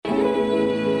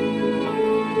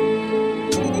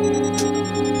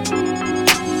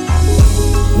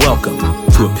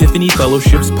to Epiphany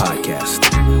Fellowship's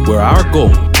podcast, where our goal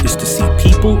is to see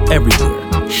people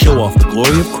everywhere show off the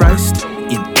glory of Christ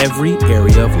in every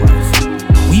area of life.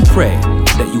 We pray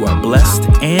that you are blessed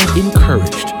and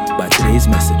encouraged by today's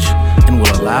message and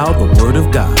will allow the Word of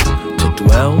God to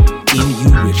dwell in you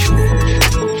richly.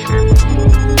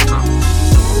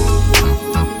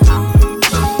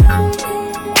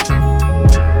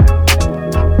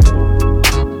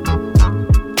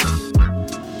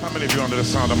 The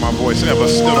sound of my voice ever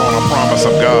stood on a promise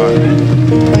of God?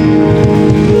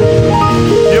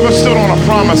 You ever stood on a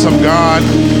promise of God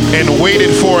and waited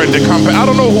for it to come? I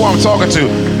don't know who I'm talking to,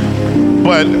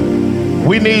 but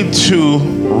we need to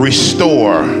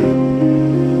restore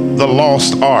the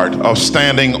lost art of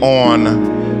standing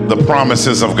on the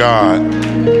promises of God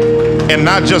and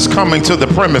not just coming to the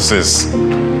premises,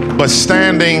 but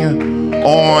standing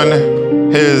on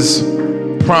His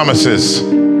promises.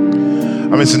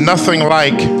 I mean, it's nothing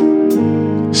like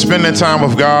spending time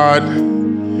with God,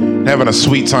 having a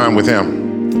sweet time with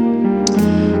Him.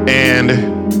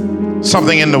 And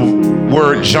something in the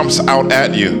Word jumps out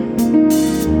at you.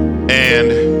 And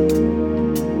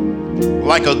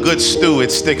like a good stew,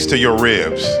 it sticks to your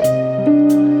ribs.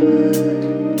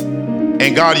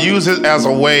 And God uses it as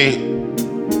a way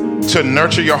to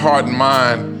nurture your heart and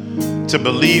mind to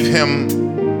believe Him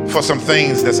for some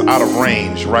things that's out of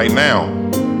range right now.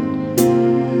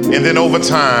 And then over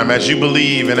time, as you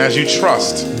believe and as you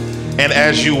trust and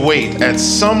as you wait, at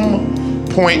some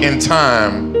point in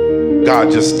time,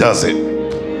 God just does it.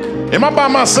 Am I by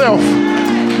myself?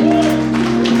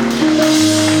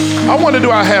 I wonder,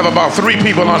 do I have about 3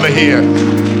 people under here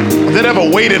that ever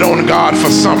waited on God for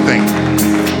something?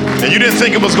 And you didn't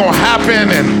think it was going to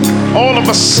happen, and all of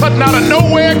a sudden, out of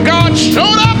nowhere, God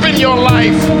showed up in your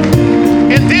life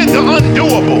and did the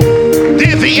undoable,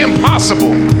 did the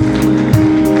impossible,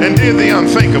 and did the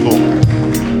unthinkable.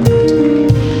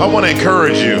 I want to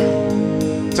encourage you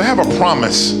to have a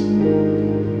promise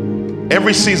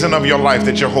every season of your life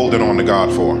that you're holding on to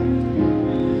God for.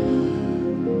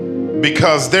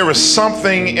 Because there is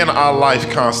something in our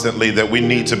life constantly that we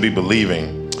need to be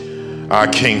believing our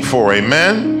King for.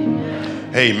 Amen?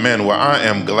 Amen. Well, I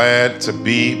am glad to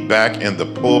be back in the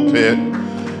pulpit.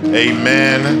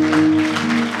 Amen.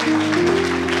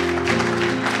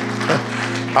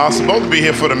 I was supposed to be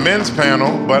here for the men's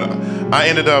panel, but I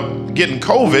ended up getting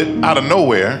COVID out of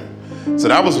nowhere. So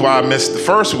that was why I missed the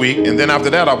first week. And then after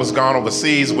that, I was gone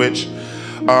overseas, which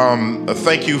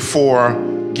thank you for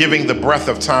giving the breath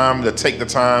of time to take the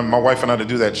time, my wife and I, to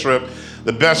do that trip.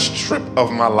 The best trip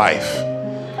of my life.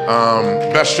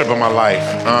 Best trip of my life.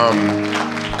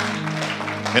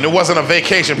 And it wasn't a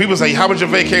vacation. People say, how was your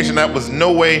vacation? That was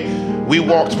no way. We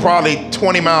walked probably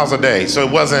 20 miles a day. So it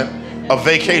wasn't a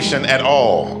vacation at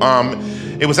all.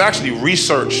 It was actually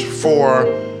research for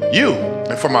you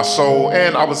and for my soul,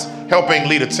 and I was helping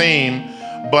lead a team,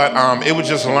 but it was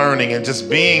just learning and just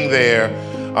being there.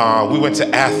 We went to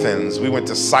Athens, we went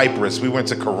to Cyprus, we went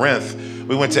to Corinth,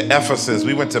 we went to Ephesus,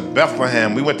 we went to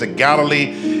Bethlehem, we went to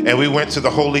Galilee, and we went to the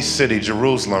holy city,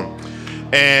 Jerusalem.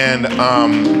 And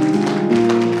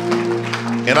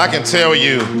I can tell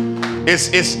you,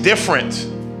 it's different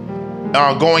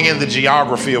going in the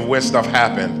geography of where stuff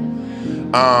happened.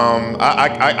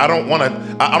 I don't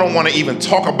want to even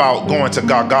talk about going to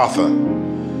Golgotha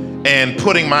and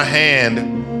putting my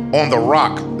hand on the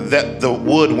rock that the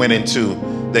wood went into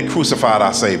that crucified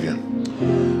our Savior.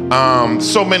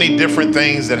 So many different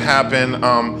things that happen.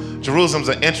 Jerusalem's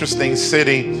an interesting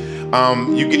city.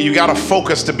 You got to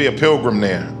focus to be a pilgrim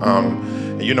there.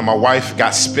 You know, my wife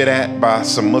got spit at by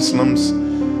some Muslims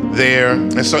there,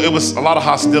 and so it was a lot of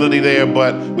hostility there,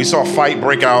 but we saw a fight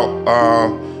break out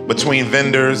between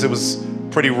vendors. It was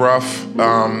pretty rough,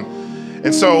 but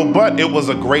it was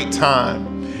a great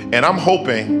time, and I'm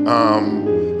hoping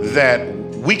that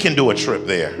we can do a trip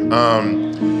there,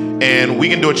 and we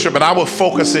can do a trip, and I will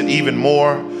focus it even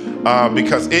more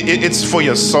because it's for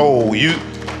your soul.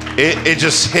 It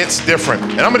just hits different,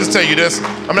 and I'm gonna just tell you this,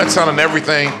 I'm not telling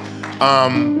everything.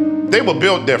 They were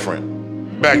built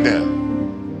different back then.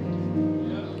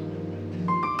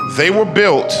 They were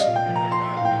built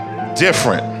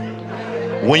different.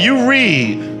 When you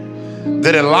read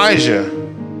that Elijah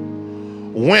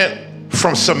went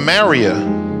from Samaria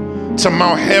to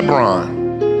Mount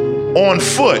Hebron on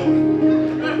foot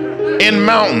in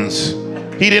mountains,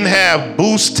 he didn't have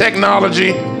boost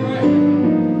technology.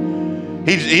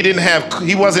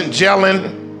 He wasn't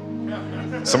gelling.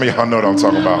 Some of y'all know what I'm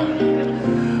talking about.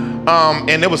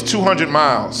 And it was 200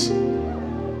 miles.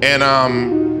 And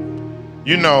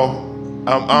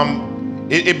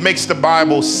it makes the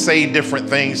Bible say different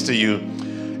things to you.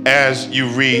 as you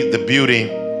read the beauty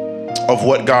of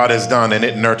what God has done, and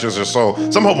it nurtures your soul.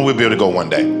 So I'm hoping we'll be able to go one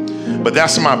day. But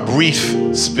that's my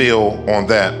brief spiel on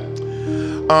that.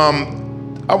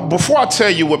 Before I tell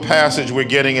you what passage we're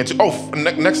getting into,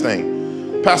 next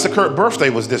thing, Pastor Kurt's birthday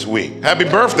was this week. Happy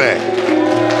birthday.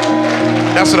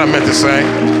 That's what I meant to say.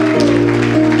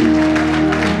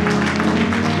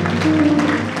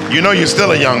 You know you're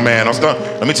still a young man.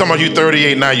 Let me talk about you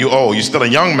 38 now, you old. You're still a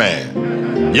young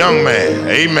man. Young man.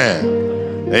 Amen.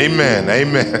 Amen.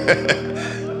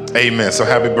 Amen. Amen. So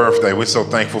happy birthday. We're so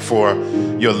thankful for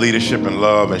your leadership and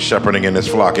love and shepherding in this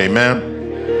flock. Amen.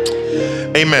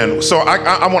 Amen. So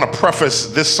I want to preface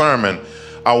this sermon.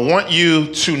 I want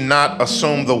you to not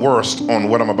assume the worst on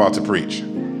what I'm about to preach.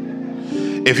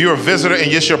 If you're a visitor and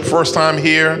it's your first time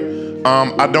here,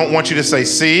 I don't want you to say,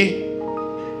 see,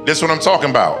 this is what I'm talking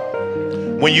about.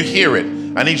 When you hear it,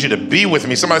 I need you to be with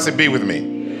me. Somebody say, be with me.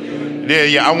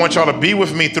 Yeah. I want y'all to be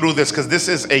with me through this because this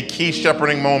is a key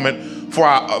shepherding moment for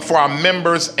our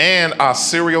members and our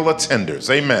serial attenders.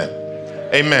 Amen.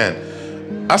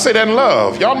 Amen. I say that in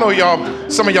love. Y'all know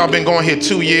some of y'all been going here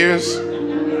 2 years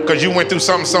because you went through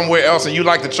something somewhere else and you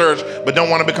like the church but don't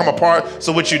want to become a part.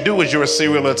 So what you do is you're a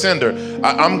serial attender.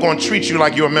 I'm going to treat you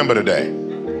like you're a member today.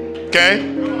 Okay?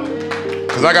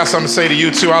 Because I got something to say to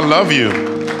you too. I love you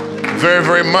very,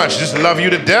 very much. Just love you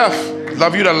to death.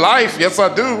 Love you to life. Yes, I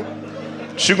do.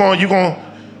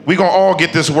 We gonna all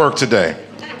get this work today.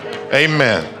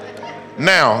 Amen.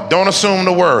 Now, don't assume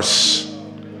the worst.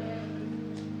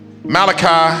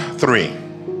 Malachi 3,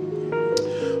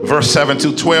 verse 7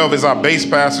 to 12 is our base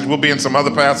passage. We'll be in some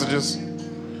other passages.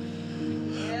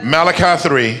 Malachi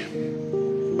 3,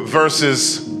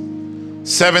 verses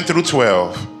 7 through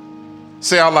 12.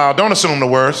 Say out loud, don't assume the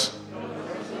worst,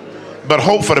 but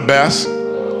hope for the best.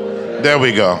 There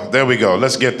we go. There we go.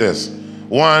 Let's get this.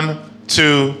 1,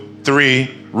 2, 3,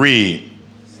 read.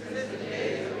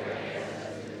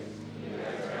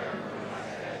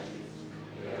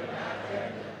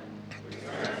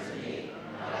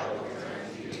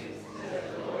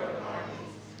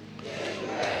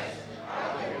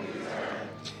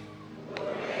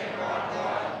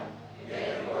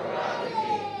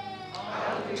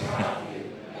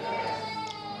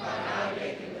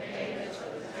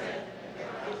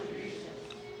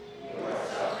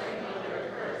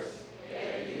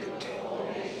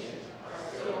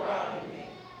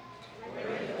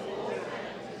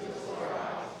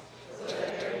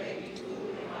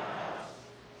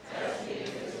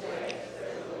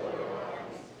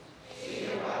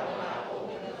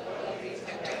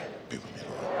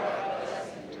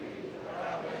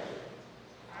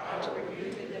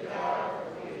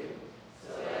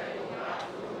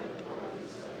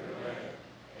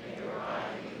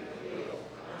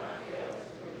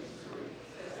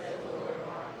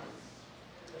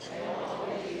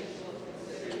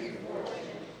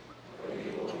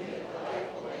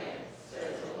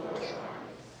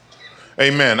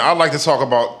 Amen. I'd like to talk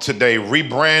about today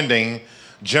rebranding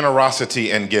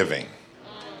generosity and giving.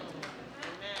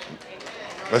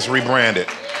 Let's rebrand it.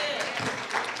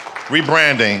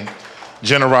 Rebranding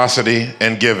generosity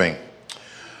and giving.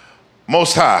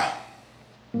 Most High,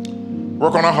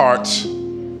 work on our hearts,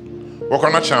 work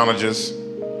on our challenges,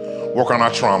 work on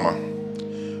our trauma.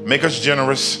 Make us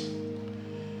generous.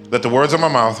 Let the words of my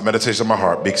mouth, meditation of my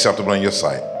heart be acceptable in your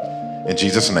sight. In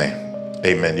Jesus' name,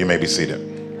 amen. You may be seated.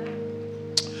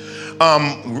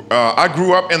 I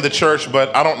grew up in the church,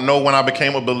 but I don't know when I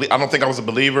became a believer. I don't think I was a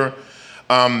believer.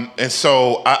 And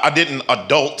so I didn't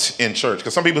adult in church,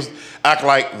 because some people act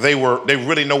like they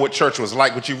really know what church was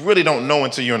like, but you really don't know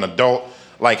until you're an adult,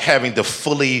 like having to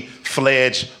fully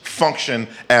fledged function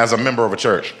as a member of a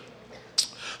church.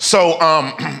 So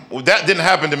that didn't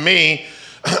happen to me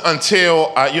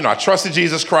until I trusted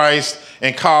Jesus Christ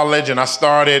in college, and I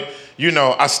started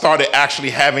actually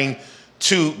having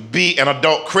to be an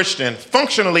adult Christian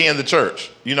functionally in the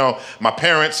church. My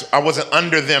parents, I wasn't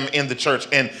under them in the church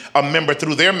and a member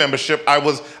through their membership. I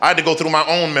had to go through my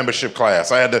own membership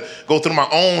class. I had to go through my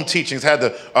own teachings, had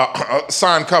to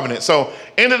sign covenant. So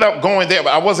ended up going there,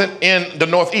 but I wasn't in the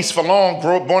Northeast for long,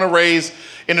 born and raised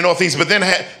in the Northeast, but then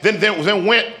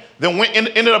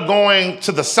ended up going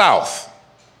to the South,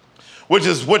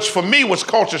 which for me was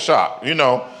culture shock.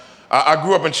 I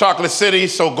grew up in Chocolate City,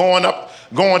 so going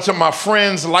to my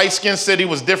friend's light-skinned city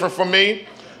was different for me.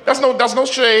 That's no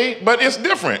shade, but it's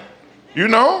different. You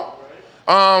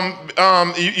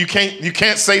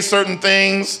can't say certain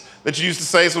things that you used to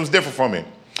say, so it was different for me.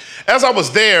 As I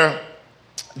was there,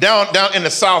 down in the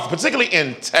South, particularly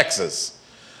in Texas,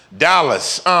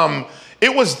 Dallas,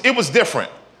 it was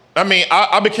different. I mean,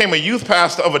 I became a youth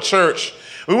pastor of a church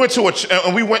We went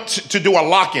to do a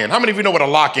lock-in. How many of you know what a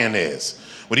lock-in is?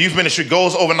 Where the youth ministry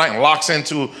goes overnight and locks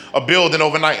into a building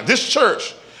overnight. This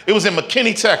church, it was in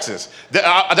McKinney, Texas.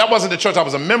 That wasn't the church I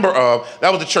was a member of.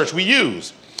 That was the church we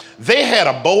used. They had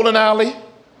a bowling alley,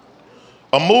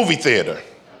 a movie theater,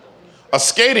 a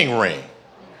skating ring,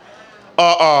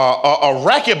 a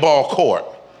racquetball court,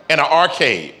 and an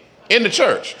arcade in the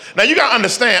church. Now you gotta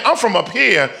understand, I'm from up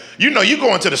here. You know, you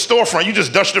go into the storefront, you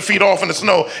just dust your feet off in the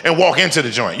snow and walk into the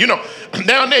joint. You know,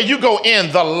 down there you go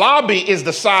in, the lobby is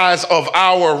the size of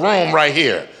our room right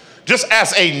here, just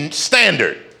as a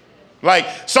standard. Like,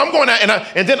 so I'm going out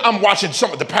and then I'm watching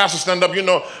the pastor stand up, you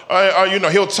know,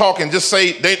 he'll talk and just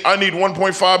say, I need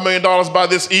 $1.5 million by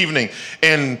this evening,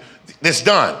 and it's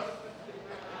done.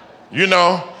 You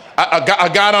know, a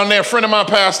guy down there, a friend of my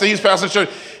pastor, he's pastor church.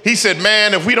 He said,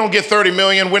 man, if we don't get 30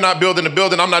 million, we're not building the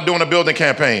building. I'm not doing a building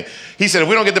campaign. He said, if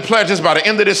we don't get the pledges by the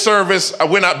end of this service,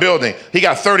 we're not building. He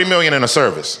got 30 million in a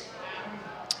service.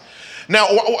 Now,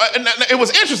 it was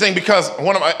interesting because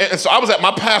so I was at my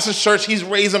pastor's church. He's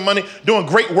raising money, doing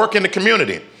great work in the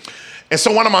community. And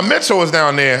so one of my mentors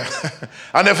down there,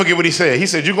 I'll never forget what he said. He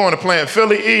said, you going to play in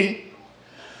Philly, E?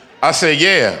 I said,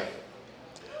 yeah.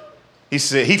 He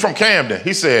said, he from Camden.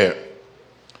 He said,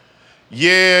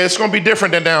 yeah, it's going to be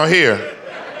different than down here.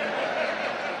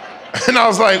 And I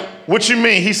was like, what you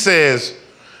mean? He says,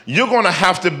 you're going to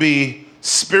have to be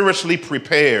spiritually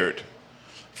prepared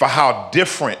for how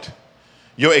different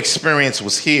your experience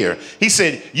was here. He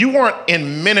said, you weren't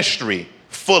in ministry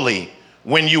fully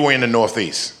when you were in the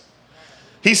Northeast.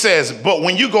 He says, but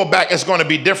when you go back, it's going to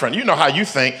be different. You know how you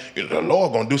think, the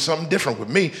Lord going to do something different with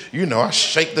me. You know, I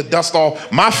shake the dust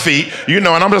off my feet, you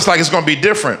know, and I'm just like, it's going to be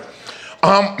different.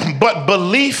 But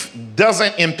belief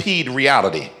doesn't impede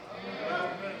reality.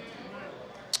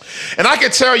 And I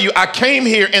can tell you, I came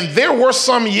here and there were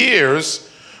some years,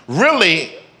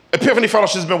 really, Epiphany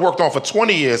Fellowship has been worked on for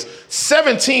 20 years.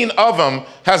 17 of them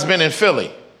has been in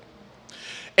Philly.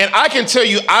 And I can tell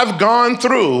you, I've gone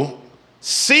through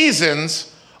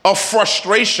seasons of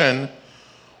frustration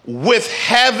with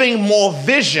having more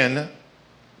vision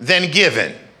than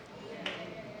given.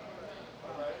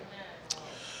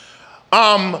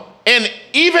 And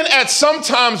even at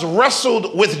sometimes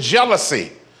wrestled with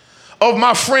jealousy of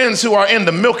my friends who are in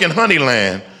the milk and honey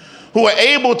land, who are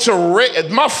able to,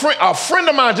 a friend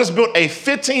of mine just built a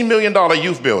 $15 million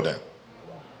youth building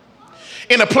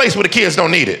in a place where the kids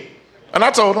don't need it. And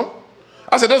I told him,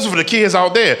 I said, this is for the kids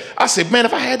out there. I said, man,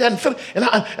 if I had that in Philly, and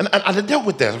I dealt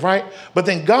with this, right? But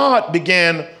then God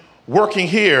began working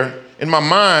here in my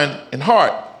mind and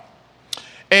heart.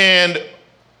 And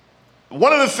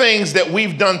one of the things that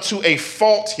we've done to a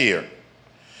fault here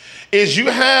is you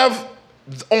have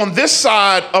on this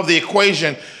side of the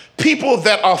equation people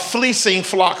that are fleecing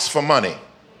flocks for money.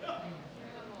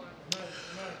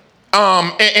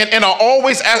 And are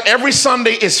always, every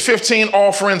Sunday is 15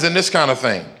 offerings and this kind of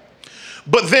thing.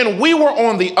 But then we were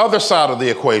on the other side of the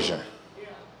equation.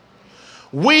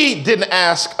 We didn't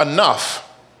ask enough.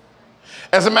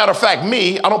 As a matter of fact,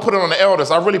 I don't put it on the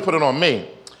elders, I really put it on me.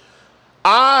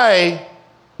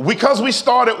 Because we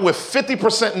started with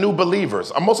 50% new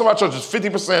believers, most of our church is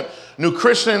 50% new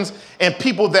Christians and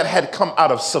people that had come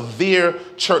out of severe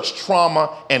church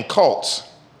trauma and cults.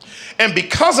 And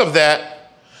because of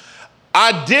that,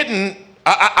 I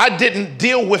didn't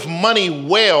deal with money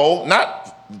well, not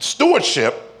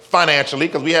stewardship financially,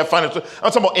 because we have financial,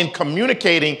 I'm talking about in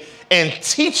communicating and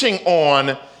teaching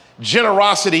on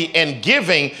generosity and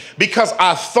giving, because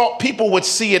I thought people would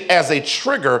see it as a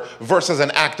trigger versus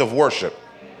an act of worship.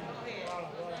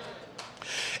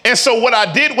 And so what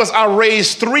I did was I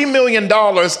raised $3 million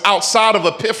outside of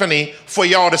Epiphany for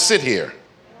y'all to sit here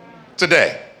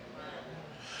today.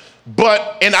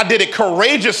 And I did it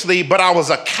courageously, but I was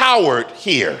a coward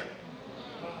here.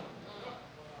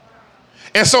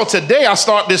 And so today I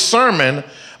start this sermon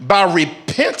by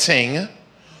repenting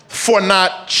for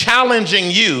not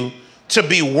challenging you to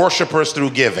be worshipers through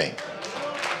giving.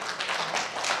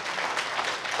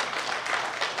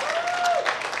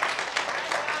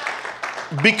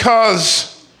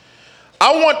 Because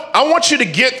I want you to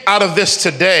get out of this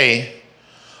today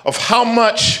of how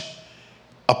much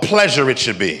a pleasure it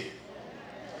should be.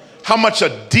 How much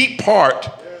a deep part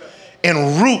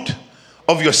and root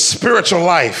of your spiritual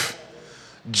life,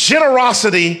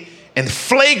 generosity and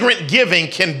flagrant giving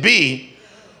can be,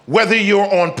 whether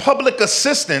you're on public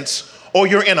assistance or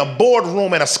you're in a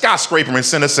boardroom in a skyscraper in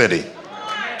Center City.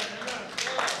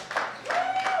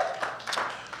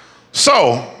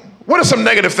 So, what are some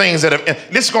negative things that have,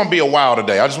 this is going to be a while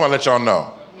today. I just want to let y'all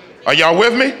know. Are y'all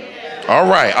with me? All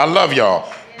right. I love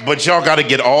y'all. But y'all got to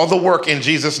get all the work in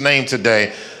Jesus' name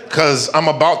today, because I'm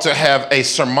about to have a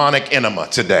sermonic enema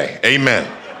today. Amen.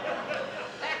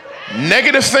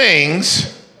 Negative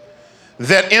things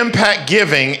that impact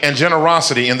giving and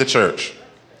generosity in the church.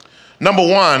 Number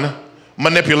one,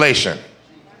 manipulation.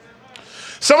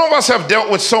 Some of us have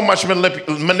dealt with so much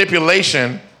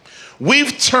manipulation,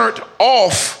 we've turned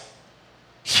off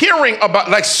hearing about,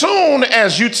 like soon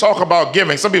as you talk about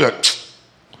giving, some people,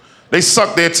 they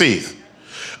suck their teeth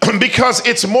because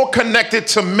it's more connected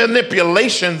to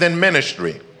manipulation than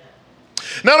ministry.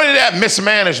 Not only that,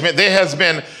 mismanagement. There has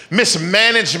been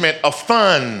mismanagement of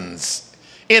funds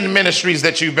in ministries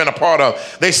that you've been a part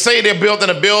of. They say they're building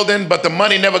a building, but the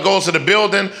money never goes to the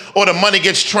building, or the money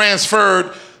gets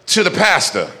transferred to the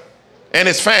pastor and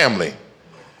his family.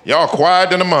 Y'all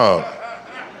quiet in the mug.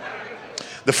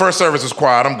 The first service was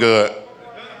quiet. I'm good.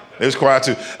 It was quiet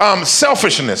too.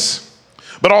 Selfishness,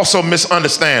 but also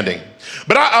misunderstanding.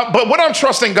 But what I'm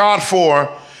trusting God for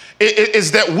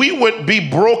is that we would be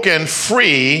broken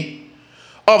free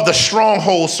of the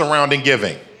strongholds surrounding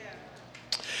giving.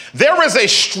 There is a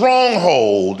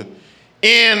stronghold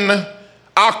in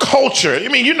our culture. I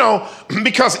mean, you know,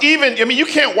 because you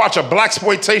can't watch a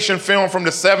blaxploitation film from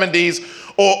the 70s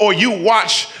or you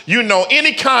watch,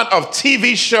 any kind of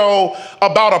TV show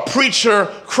about a preacher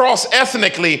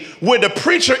cross-ethnically where the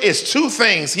preacher is two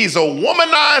things. He's a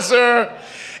womanizer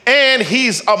and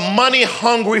he's a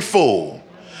money-hungry fool.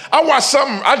 I watched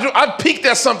something, I peeked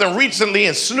at something recently,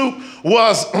 and Snoop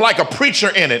was like a preacher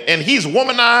in it, and he's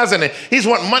womanized and he's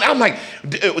wanting money. I'm like,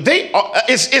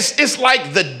 it's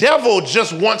like the devil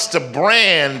just wants to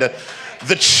brand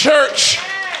the church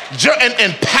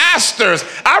and pastors.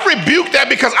 I rebuke that,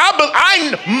 because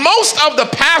most of the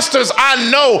pastors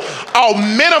I know are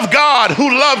men of God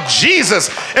who love Jesus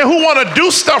and who want to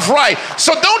do stuff right.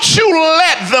 So don't you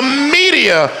let the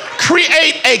media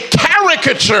create a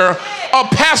caricature of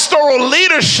pastoral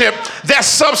leadership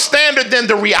that's substandard than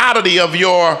the reality of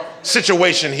your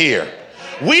situation here.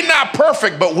 We not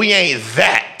perfect, but we ain't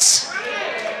that.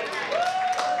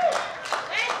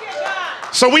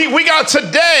 So we got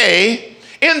today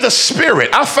in the spirit.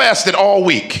 I fasted all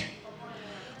week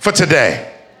for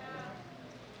today.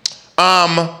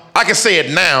 I can say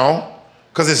it now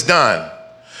because it's done.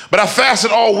 But I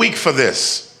fasted all week for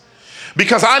this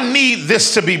because I need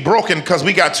this to be broken, because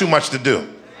we got too much to do.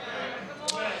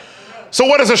 So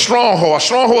what is a stronghold? A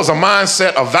stronghold is a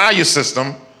mindset, a value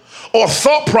system, or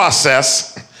thought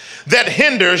process that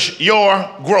hinders your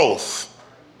growth.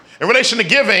 In relation to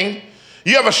giving,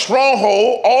 you have a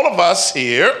stronghold, all of us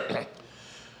here,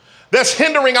 that's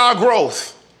hindering our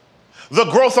growth, the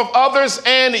growth of others,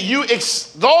 and you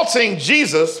exalting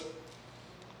Jesus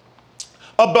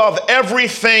above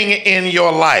everything in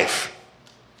your life.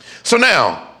 So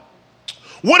now,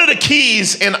 what are the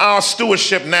keys in our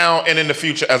stewardship now and in the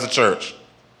future as a church?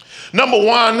 Number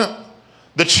one,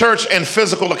 the church and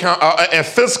physical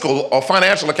or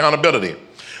financial accountability.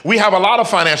 We have a lot of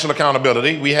financial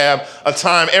accountability. We have a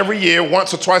time every year,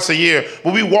 once or twice a year,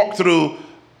 where we walk through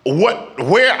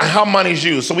how money's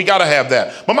used. So we got to have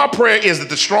that. But my prayer is that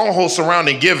the strongholds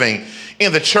surrounding giving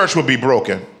in the church will be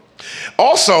broken.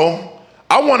 Also,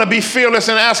 I want to be fearless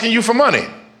in asking you for money.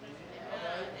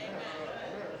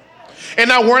 And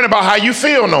not worrying about how you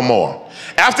feel no more.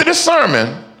 After this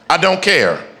sermon, I don't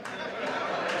care.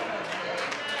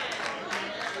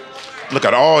 Look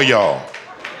at all y'all.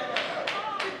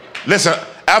 Listen,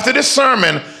 after this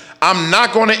sermon, I'm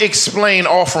not going to explain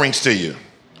offerings to you.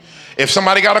 If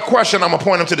somebody got a question, I'm going to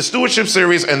point them to the stewardship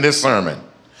series and this sermon.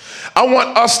 I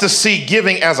want us to see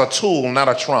giving as a tool, not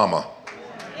a trauma.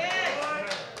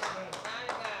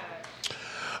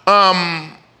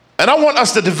 And I want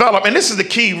us to develop, and this is the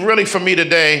key really for me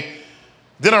today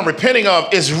that I'm repenting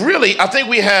of, is really, I think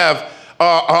we have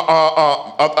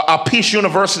a Peace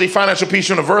University, Financial Peace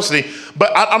University,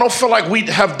 but I don't feel like we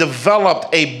have developed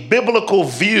a biblical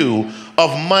view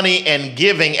of money and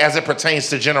giving as it pertains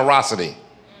to generosity.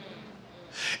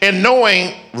 And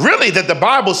knowing really that the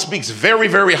Bible speaks very,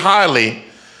 very highly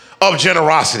of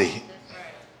generosity.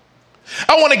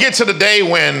 I want to get to the day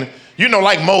when,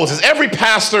 like Moses, every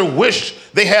pastor wished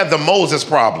they had the Moses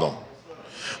problem.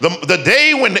 The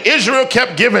day when Israel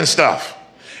kept giving stuff.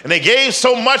 And they gave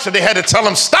so much that they had to tell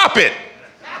them, stop it.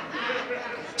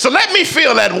 So let me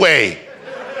feel that way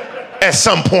at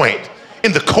some point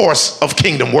in the course of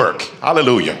kingdom work.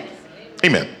 Hallelujah.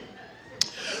 Amen.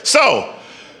 So,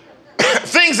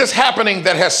 things that's happening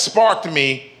that has sparked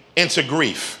me into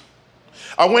grief.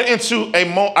 I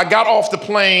got off the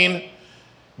plane,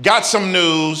 got some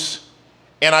news,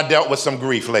 and I dealt with some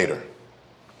grief later.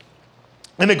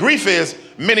 And the grief is,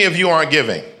 many of you aren't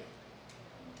giving.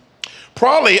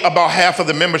 Probably about half of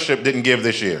the membership didn't give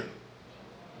this year.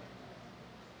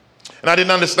 And I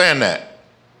didn't understand that.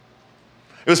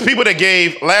 It was people that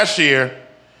gave last year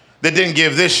that didn't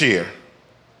give this year.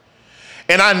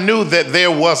 And I knew that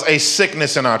there was a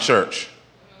sickness in our church.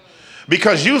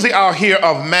 Because usually I'll hear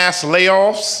of mass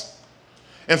layoffs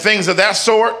and things of that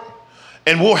sort.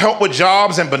 And we'll help with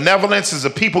jobs and benevolences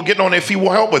of people getting on their feet. We'll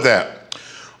help with that.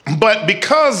 But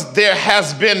because there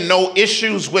has been no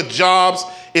issues with jobs,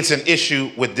 it's an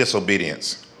issue with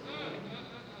disobedience.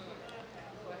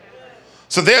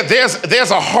 So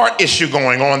there's a heart issue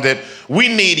going on that we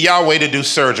need Yahweh to do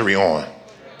surgery on.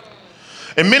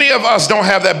 And many of us don't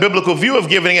have that biblical view of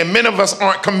giving, and many of us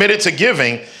aren't committed to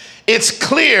giving. It's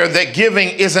clear that giving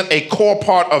isn't a core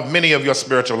part of many of your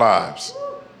spiritual lives.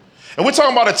 And we're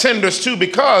talking about attenders too,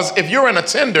 because if you're an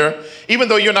attender, even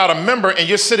though you're not a member and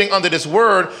you're sitting under this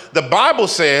word, the Bible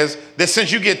says that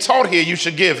since you get taught here, you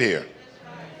should give here.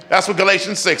 That's what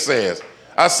Galatians 6 says.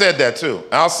 I said that too.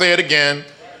 I'll say it again.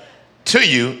 To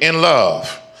you in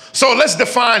love. So let's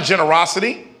define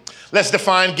generosity. Let's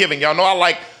define giving. Y'all know I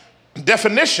like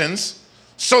definitions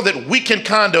so that we can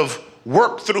kind of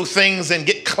work through things and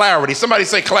get clarity. Somebody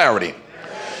say clarity.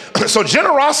 So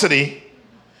generosity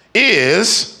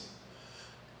is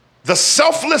the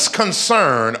selfless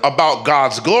concern about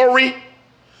God's glory,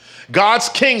 God's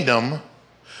kingdom,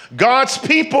 God's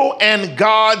people, and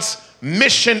God's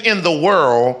mission in the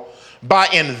world by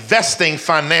investing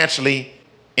financially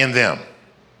in them.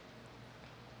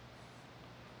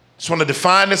 Just want to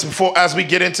define this before as we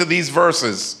get into these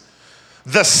verses.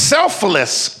 The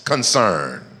selfless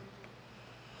concern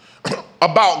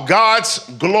about God's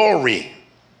glory,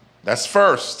 that's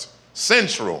first,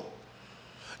 central.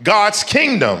 God's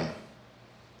kingdom,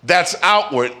 that's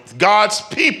outward. God's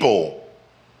people,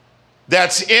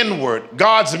 that's inward.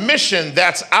 God's mission,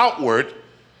 that's outward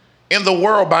in the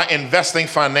world by investing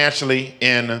financially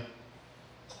in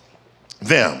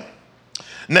them.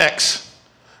 Next,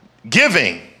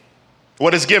 giving.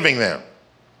 What is giving them?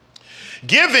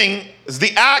 Giving is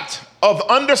the act of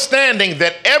understanding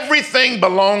that everything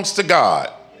belongs to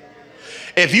God.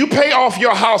 If you pay off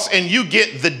your house and you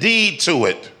get the deed to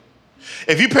it,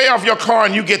 if you pay off your car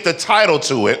and you get the title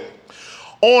to it,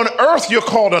 on earth you're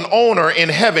called an owner, in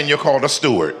heaven you're called a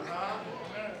steward.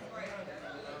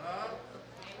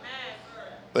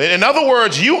 In other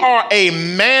words, you are a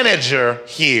manager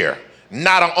here,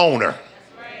 not an owner.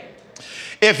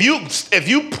 If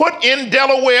you put in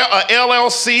Delaware a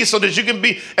LLC so that you can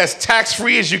be as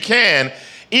tax-free as you can,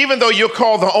 even though you're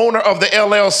called the owner of the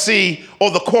LLC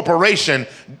or the corporation,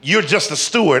 you're just a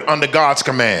steward under God's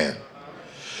command.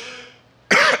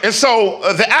 And so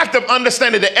the act of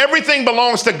understanding that everything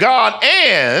belongs to God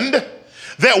and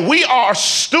that we are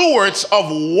stewards of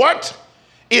what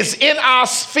is in our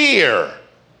sphere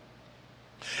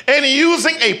and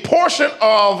using a portion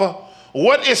of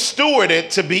what is stewarded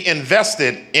to be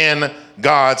invested in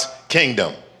God's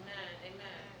kingdom. Amen.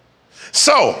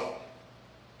 So,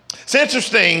 it's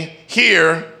interesting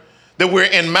here that we're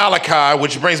in Malachi,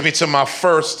 which brings me to my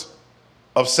first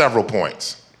of several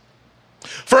points.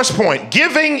 First point,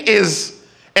 giving is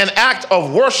an act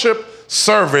of worship,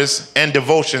 service, and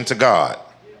devotion to God.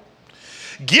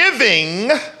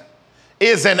 Giving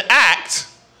is an act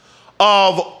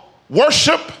of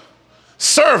worship,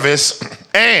 service,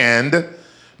 and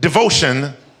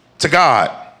devotion to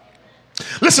God.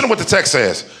 Listen to what the text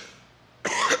says.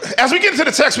 As we get into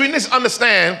the text, we need to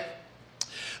understand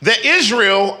that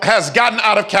Israel has gotten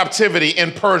out of captivity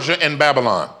in Persia and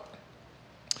Babylon.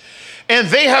 And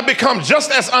they have become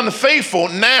just as unfaithful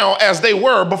now as they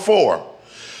were before.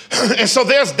 And so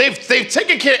they've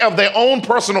taken care of their own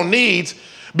personal needs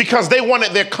because they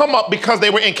wanted their come up because they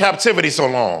were in captivity so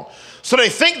long. So they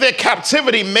think that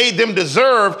captivity made them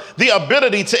deserve the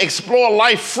ability to explore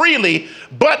life freely,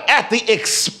 but at the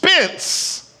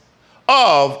expense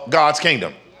of God's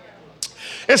kingdom.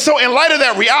 And so in light of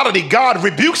that reality, God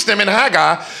rebukes them in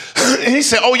Haggai. And he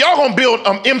said, oh, y'all gonna build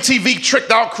MTV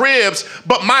tricked out cribs,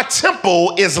 but my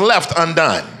temple is left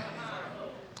undone.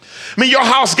 I mean, your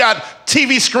house got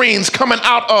TV screens coming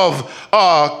out of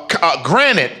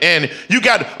granite, and you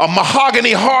got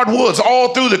mahogany hardwoods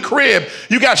all through the crib.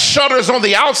 You got shutters on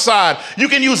the outside. You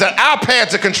can use an iPad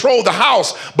to control the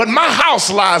house, but my house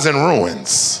lies in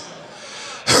ruins.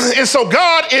 And so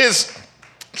God is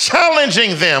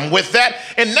challenging them with that,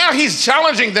 and now he's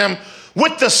challenging them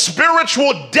with the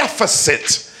spiritual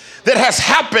deficit that has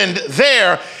happened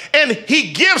there. And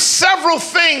he gives several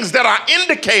things that are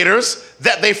indicators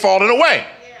that they've fallen away.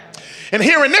 And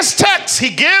here in this text, he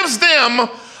gives them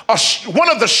one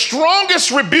of the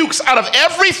strongest rebukes out of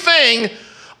everything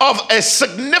of a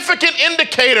significant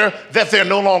indicator that they're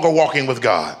no longer walking with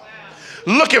God.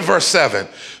 Look at verse 7.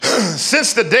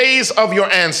 Since the days of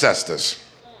your ancestors,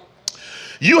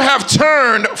 you have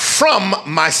turned from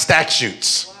my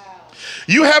statutes.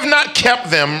 You have not kept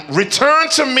them. Return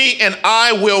to me and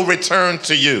I will return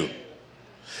to you.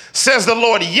 Says the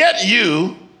Lord, yet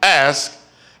you ask,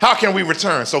 how can we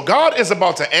return? So God is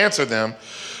about to answer them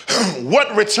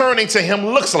what returning to him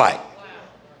looks like.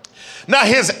 Now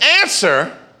his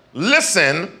answer,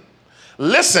 listen,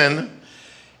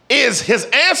 his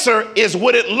answer is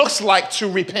what it looks like to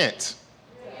repent.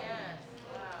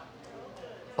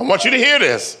 I want you to hear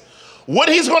this. What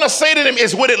he's going to say to them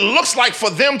is what it looks like for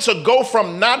them to go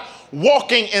from not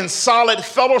walking in solid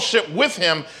fellowship with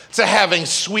him to having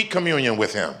sweet communion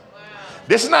with him.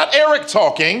 This is not Eric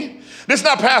talking. This is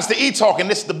not Pastor E talking.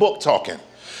 This is the book talking.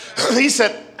 He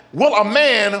said, will a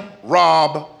man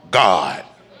rob God?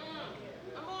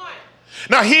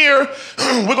 Now here,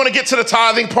 we're going to get to the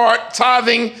tithing part.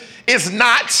 Tithing is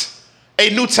not a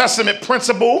New Testament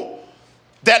principle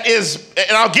that is,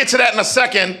 and I'll get to that in a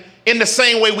second, in the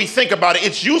same way we think about it.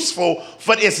 It's useful,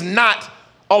 but it's not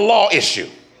a law issue.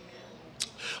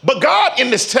 But God in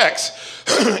this text,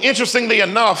 interestingly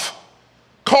enough,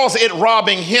 calls it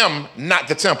robbing him, not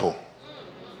the temple.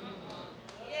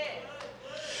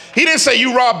 He didn't say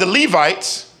you robbed the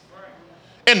Levites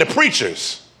and the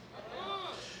preachers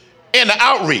and the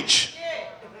outreach.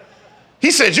 He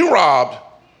said you robbed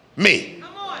me.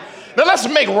 Now let's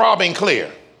make robbing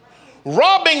clear.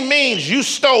 Robbing means you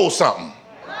stole something.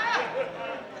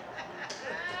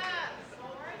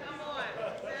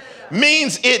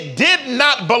 Means it did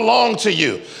not belong to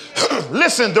you.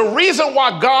 Listen, the reason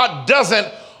why God doesn't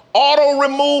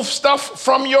auto-remove stuff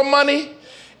from your money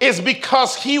is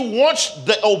because he wants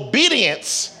the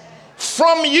obedience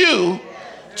from you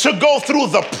to go through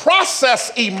the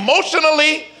process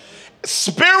emotionally,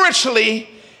 spiritually,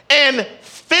 and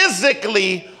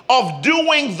physically of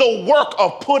doing the work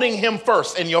of putting him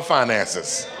first in your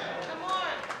finances.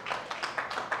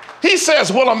 He says,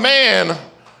 well, a man,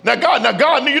 now God,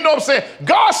 you know what I'm saying?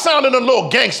 God sounding a little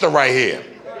gangster right here.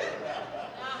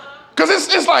 Because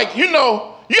it's like, you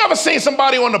ever seen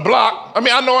somebody on the block? I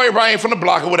mean, I know everybody ain't from the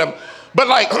block or whatever, but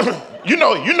like,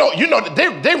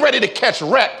 they ready to catch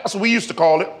wreck. That's what we used to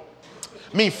call it.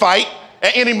 Fight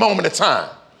at any moment of time.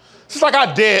 It's like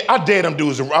I dare them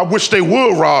dudes. I wish they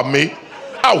would rob me.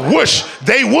 I wish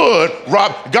they would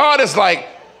rob. God is like,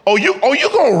 oh, you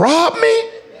gonna rob me?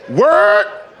 Word?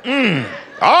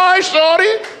 All right,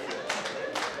 shorty.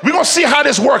 We're gonna see how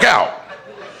this work out.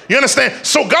 You understand?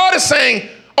 So God is saying,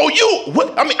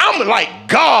 I'm like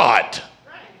God.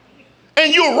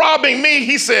 And you're robbing me.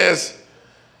 He says,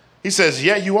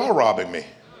 yeah, you are robbing me.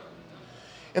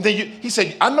 And then he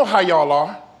said, I know how y'all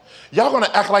are. Y'all gonna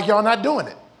act like y'all not doing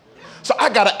it. So I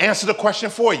gotta answer the question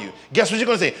for you. Guess what you're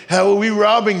gonna say? How are we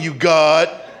robbing you, God?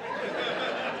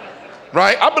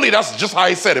 Right? I believe that's just how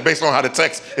he said it based on how the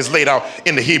text is laid out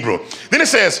in the Hebrew. Then it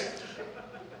says,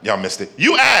 y'all missed it.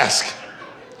 You ask.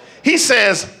 He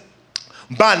says,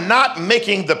 by not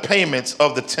making the payments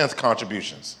of the 10th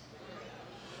contributions.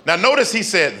 Now notice he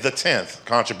said the 10th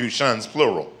contributions,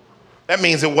 plural. That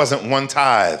means it wasn't one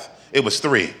tithe, it was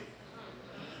 3.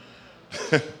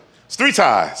 It's 3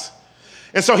 tithes.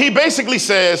 And so he basically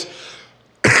says,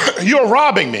 you're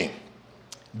robbing me.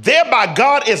 Thereby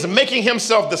God is making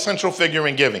himself the central figure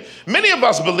in giving. Many of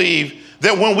us believe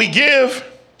that when we give,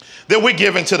 that we're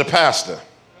giving to the pastor.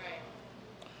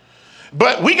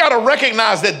 But we got to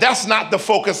recognize that that's not the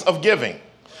focus of giving.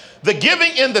 The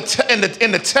giving in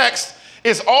the text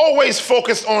is always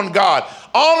focused on God.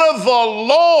 Honor the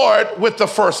Lord with the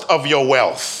first of your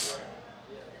wealth.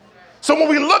 So when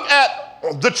we look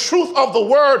at the truth of the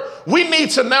word, we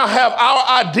need to now have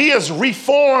our ideas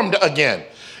reformed again.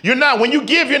 When you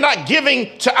give, you're not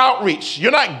giving to outreach.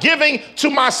 You're not giving to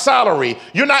my salary.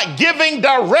 You're not giving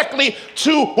directly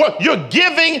to what you're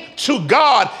giving to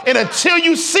God. And until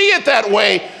you see it that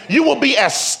way, you will be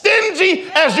as stingy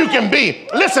as you can be.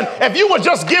 Listen, if you were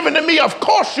just giving to me, of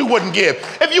course you wouldn't give.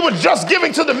 If you were just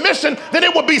giving to the mission, then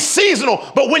it would be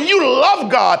seasonal. But when you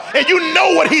love God and you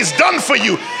know what he's done for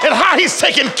you and how he's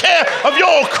taken care of your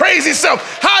old crazy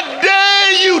self, how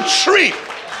dare you treat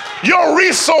your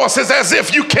resources as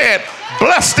if you can't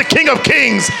bless the King of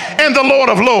Kings and the Lord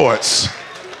of Lords.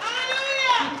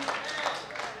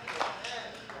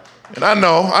 And I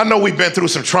know we've been through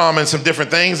some trauma and some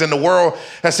different things, and the world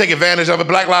has taken advantage of it.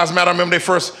 Black Lives Matter, I remember they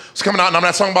first was coming out, and I'm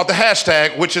not talking about the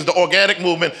hashtag, which is the organic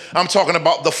movement. I'm talking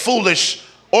about the foolish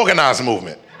organized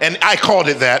movement. And I called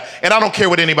it that, and I don't care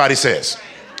what anybody says.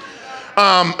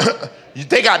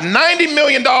 They got $90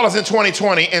 million in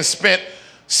 2020 and spent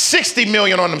 60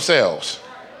 million on themselves.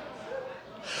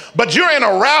 But you're in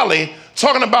a rally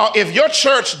talking about if your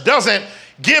church doesn't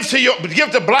give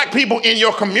to black people in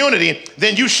your community,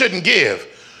 then you shouldn't give.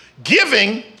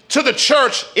 Giving to the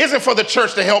church isn't for the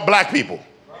church to help black people.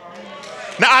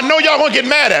 Now, I know y'all gonna get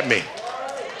mad at me.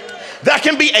 That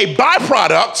can be a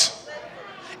byproduct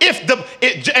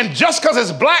and just because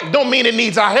it's black don't mean it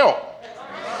needs our help.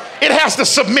 It has to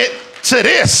submit to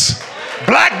this.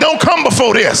 Black don't come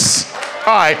before this.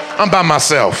 All right, I'm by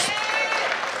myself.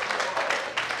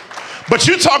 But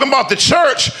you talking about the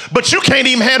church, but you can't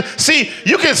even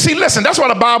listen, that's what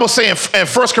the Bible's saying in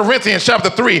 1 Corinthians chapter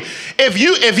 3. If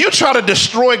you try to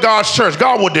destroy God's church,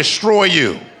 God will destroy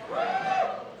you.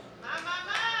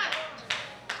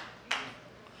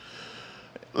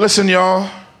 Listen, y'all.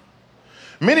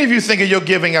 Many of you think of your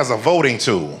giving as a voting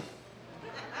tool.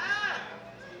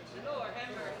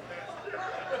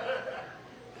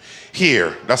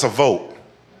 Here, that's a vote.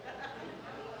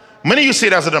 Many of you see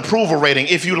it as an approval rating.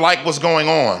 If you like what's going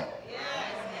on,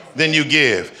 then you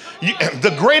give.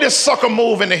 The greatest sucker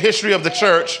move in the history of the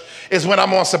church is when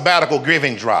I'm on sabbatical,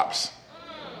 giving drops.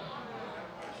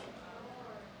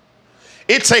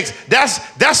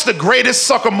 That's the greatest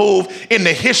sucker move in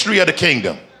the history of the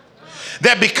kingdom.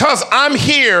 That because I'm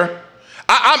here,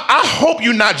 I hope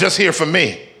you're not just here for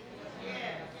me.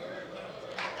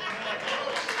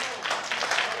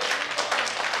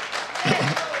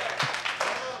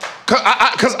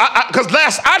 Because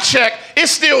last I checked,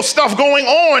 it's still stuff going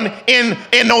on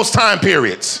in those time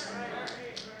periods.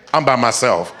 I'm by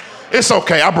myself. It's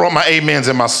okay. I brought my amens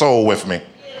and my soul with me.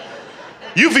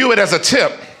 You view it as a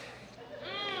tip.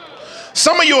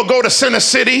 Some of you will go to Center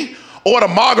City, order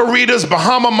margaritas,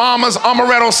 Bahama Mamas,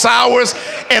 Amaretto Sours,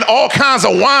 and all kinds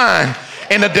of wine.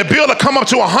 And the bill will come up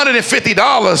to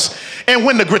 $150. And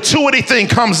when the gratuity thing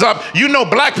comes up, you know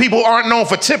black people aren't known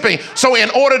for tipping. So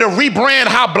in order to rebrand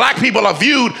how black people are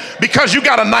viewed, because you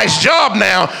got a nice job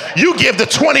now, you give the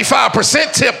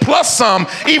 25% tip plus some,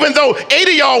 even though 8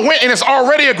 of y'all went and it's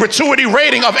already a gratuity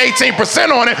rating of 18%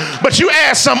 on it, but you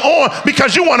add some on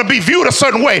because you want to be viewed a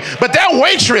certain way. But that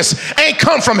waitress ain't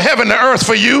come from heaven to earth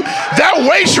for you. That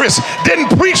waitress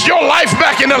didn't preach your life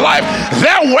back into life.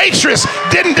 That waitress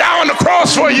didn't die on the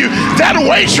cross for you. That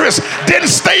waitress didn't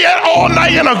stay at all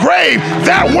night in a grave.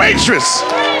 That waitress.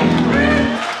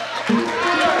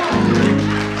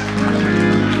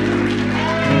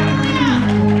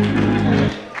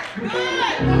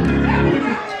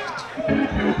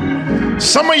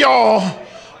 Some of y'all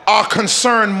are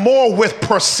concerned more with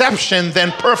perception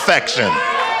than perfection.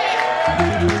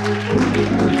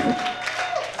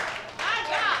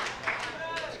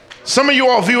 Some of you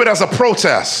all view it as a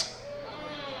protest.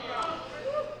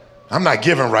 I'm not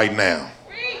giving right now.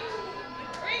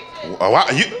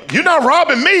 You're not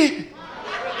robbing me.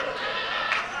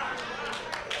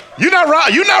 You're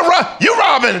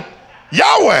robbing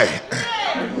Yahweh.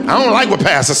 I don't like what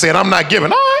Pastor said. I'm not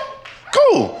giving. All right,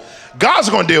 cool. God's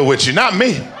going to deal with you, not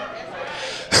me.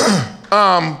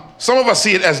 Some of us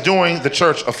see it as doing the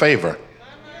church a favor.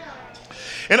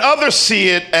 And others see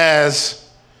it as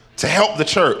to help the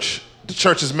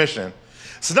church's mission.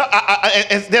 So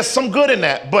and there's some good in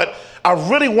that, but I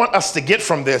really want us to get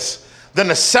from this the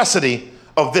necessity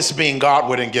of this being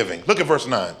Godward and giving. Look at verse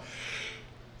 9.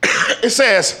 It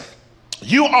says,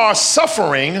 you are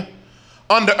suffering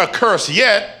under a curse,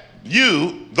 yet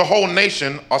you, the whole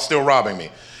nation, are still robbing me.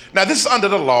 Now, this is under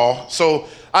the law, so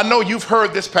I know you've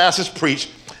heard this passage preached.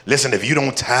 Listen, if you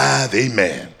don't tithe,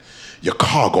 amen, your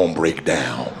car gonna break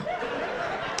down.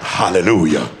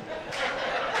 Hallelujah.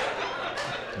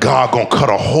 God gonna cut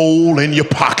a hole in your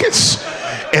pockets.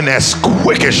 And as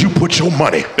quick as you put your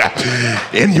money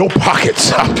in your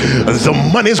pockets, the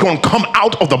money is going to come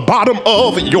out of the bottom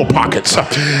of your pockets.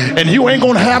 And you ain't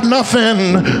going to have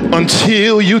nothing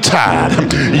until you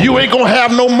tithe. You ain't going to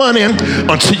have no money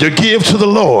until you give to the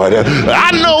Lord.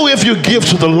 I know if you give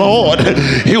to the Lord,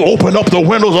 he'll open up the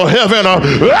windows of heaven.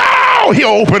 He'll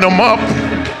open them up.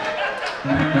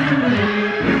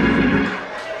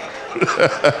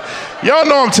 Y'all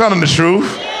know I'm telling the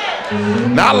truth.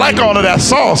 Now, I like all of that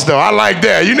sauce, though. I like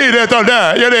that. You need that thumb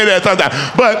down. You need that thumb down.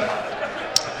 But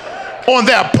on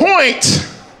that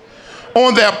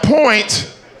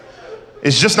point,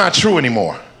 it's just not true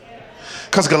anymore.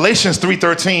 Because Galatians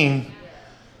 3:13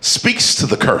 speaks to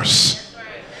the curse.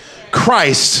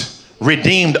 Christ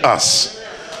redeemed us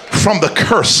from the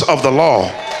curse of the law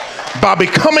by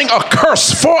becoming a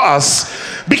curse for us,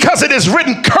 because it is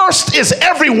written, cursed is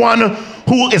everyone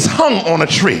who is hung on a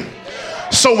tree.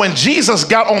 So when Jesus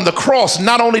got on the cross,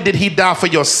 not only did he die for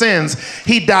your sins,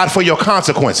 he died for your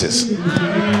consequences.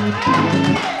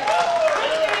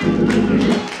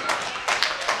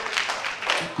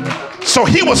 So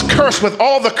he was cursed with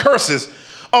all the curses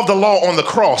of the law on the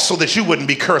cross so that you wouldn't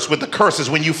be cursed with the curses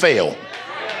when you fail.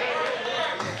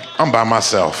 I'm by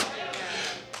myself.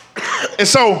 And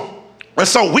so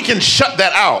we can shut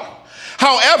that out.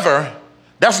 However,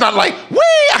 that's not like,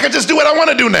 I can just do what I want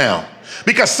to do now.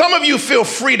 Because some of you feel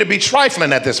free to be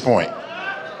trifling at this point.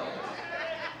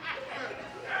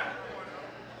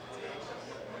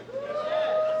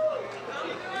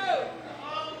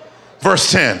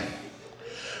 Verse 10,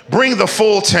 bring the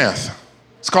full tenth.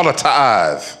 It's called a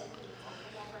tithe.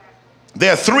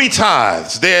 There are 3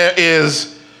 tithes.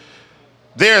 There's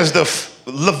the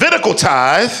Levitical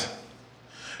tithe,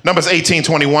 Numbers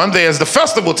 18:21. There's the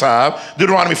festival tithe,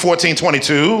 Deuteronomy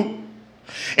 14:22.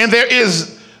 And there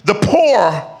is the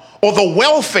poor or the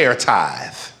welfare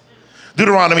tithe,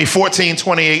 Deuteronomy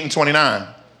 14:28 and 29.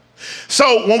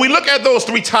 So when we look at those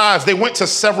 3 tithes, they went to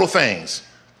several things.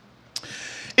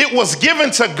 It was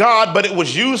given to God, but it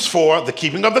was used for the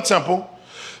keeping of the temple.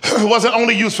 It wasn't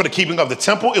only used for the keeping of the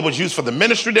temple, it was used for the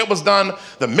ministry that was done,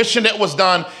 the mission that was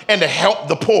done, and to help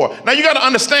the poor. Now you got to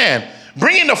understand,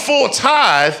 bringing the full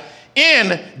tithe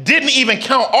in didn't even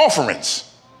count offerings.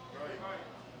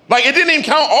 Like it didn't even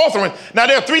count offerings. Now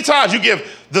there are 3 tithes. You give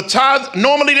the tithe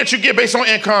normally that you give based on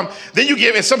income. Then you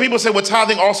give, and some people say, well,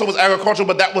 tithing also was agricultural,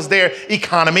 but that was their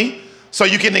economy. So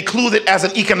you can include it as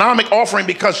an economic offering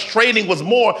because trading was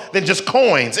more than just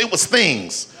coins. It was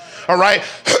things. All right.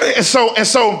 And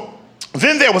so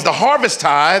then there was the harvest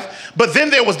tithe, but then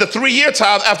there was the 3-year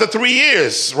tithe after 3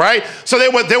 years. Right. So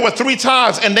there were 3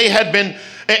 tithes, and they had been,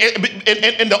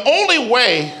 and the only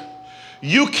way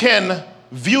you can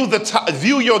view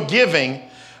your giving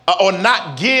or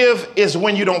not give is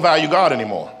when you don't value God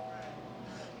anymore.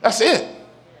 That's it.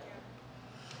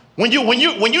 When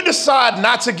you decide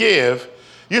not to give,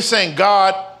 you're saying,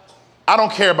 God, I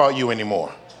don't care about you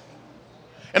anymore.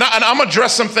 And I'm going to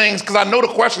address some things because I know the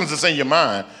questions that's in your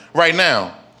mind right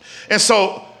now. And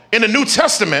so in the New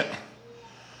Testament,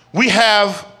 we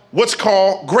have what's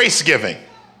called grace giving.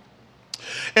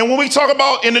 And when we talk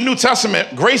about in the New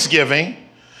Testament, grace giving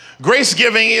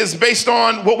is based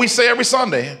on what we say every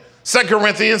Sunday. 2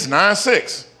 Corinthians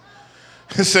 9:6.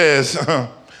 It says,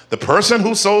 the person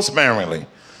who sows sparingly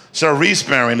shall reap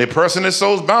sparingly. The person that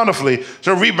sows bountifully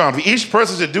shall reap bountifully. Each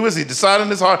person should do as he decided in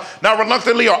his heart, not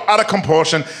reluctantly or out of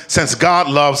compulsion, since God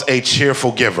loves a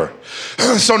cheerful giver.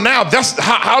 So now that's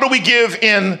how do we give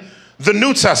in the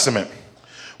New Testament?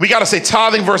 We got to say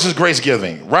tithing versus grace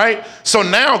giving, right? So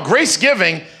now grace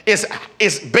giving is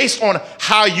based on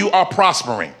how you are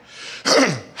prospering.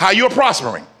 How you're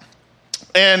prospering.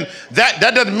 And that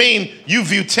doesn't mean you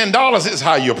view $10 as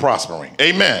how you're prospering.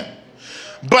 Amen.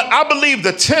 But I believe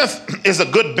the 10th is a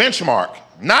good benchmark,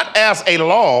 not as a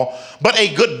law, but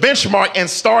a good benchmark and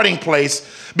starting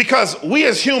place, because we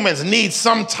as humans need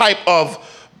some type of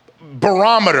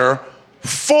barometer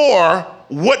for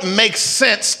what makes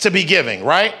sense to be giving,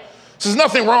 right? So there's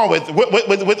nothing wrong with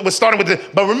starting with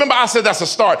it. But remember, I said that's a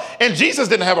start. And Jesus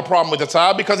didn't have a problem with the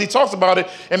tithe because he talks about it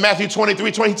in Matthew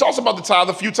 23:20. He talks about the tithe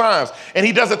a few times. And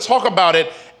he doesn't talk about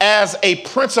it as a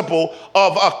principle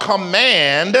of a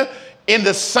command in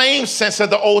the same sense that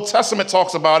the Old Testament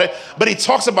talks about it, but he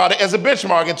talks about it as a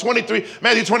benchmark. In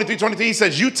Matthew 23:23, he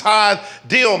says, you tithe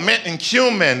dill, mint, and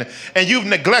cumin, and you've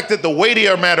neglected the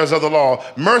weightier matters of the law,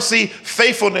 mercy,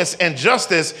 faithfulness, and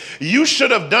justice. You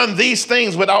should have done these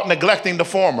things without neglecting the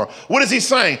former. What is he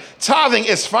saying? Tithing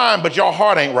is fine, but your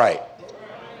heart ain't right.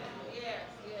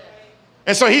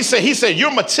 And so he said,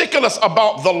 you're meticulous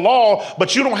about the law,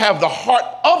 but you don't have the heart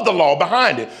of the law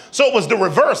behind it. So it was the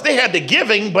reverse. They had the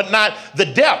giving, but not the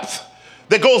depth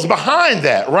that goes behind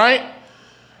that, right?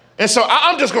 And so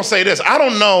I'm just going to say this. I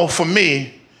don't know for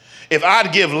me if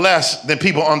I'd give less than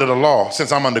people under the law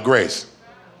since I'm under grace.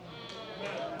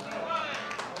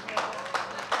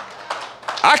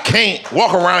 I can't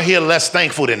walk around here less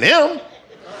thankful than them.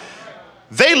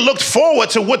 They looked forward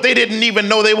to what they didn't even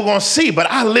know they were going to see, but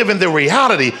I live in the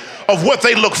reality of what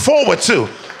they look forward to.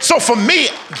 So for me,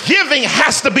 giving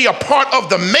has to be a part of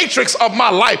the matrix of my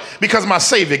life because my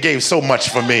Savior gave so much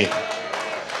for me.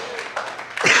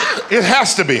 It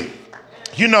has to be,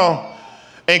 you know,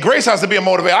 and grace has to be a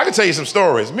motivator. I can tell you some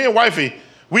stories. Me and wifey,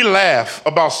 we laugh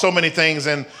about so many things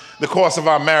in the course of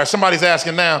our marriage. Somebody's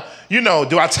asking now, you know,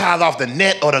 do I tithe off the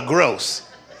net or the gross?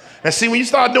 And see, when you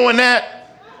start doing that,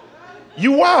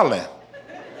 you wildin'.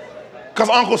 Because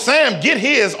Uncle Sam get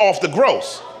his off the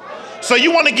gross. So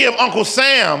you want to give Uncle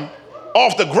Sam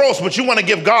off the gross, but you want to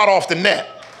give God off the net.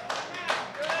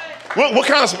 What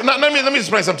kind of, let me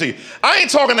explain something to you. I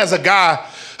ain't talking as a guy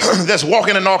that's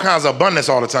walking in all kinds of abundance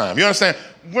all the time. You understand?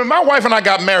 When my wife and I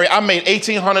got married, I made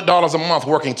 $1,800 a month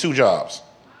working 2 jobs.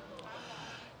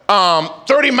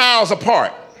 30 miles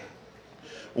apart.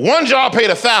 One job paid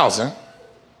 $1,000.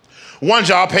 One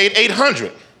job paid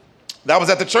 $800. That was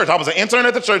at the church. I was an intern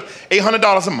at the church,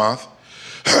 $800 a month.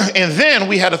 And then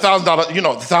we had $1,000,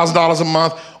 $1,000 a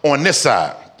month on this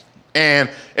side. And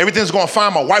everything's going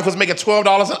fine. My wife was making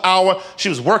 $12 an hour. She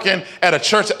was working at a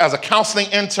church as a counseling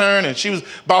intern, and she was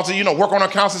about to, work on her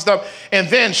counseling stuff. And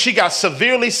then she got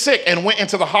severely sick and went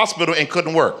into the hospital and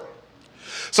couldn't work.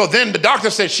 So then the doctor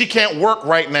said she can't work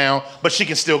right now, but she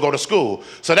can still go to school.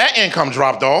 So that income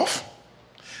dropped off.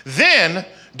 Then,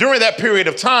 during that period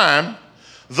of time,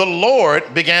 the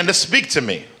Lord began to speak to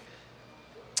me.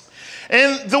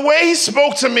 And the way he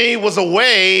spoke to me was a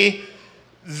way,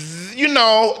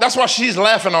 that's why she's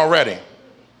laughing already.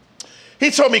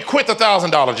 He told me, quit the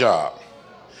 $1,000 job.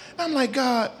 I'm like,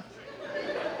 God,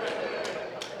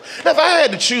 if I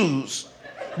had to choose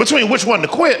between which one to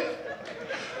quit,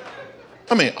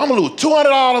 I'm gonna lose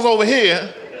 $200 over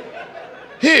here,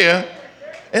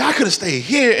 and I could have stayed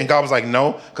here. And God was like,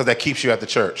 no, because that keeps you at the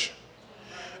church.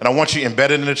 And I want you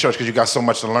embedded in the church because you got so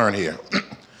much to learn here.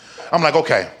 I'm like,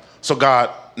 okay, so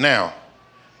God, now,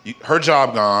 her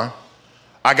job gone,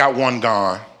 I got one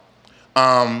gone.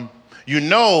 I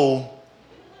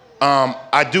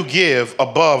do give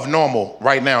above normal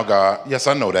right now, God. Yes,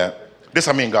 I know that. This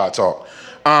I mean God talk.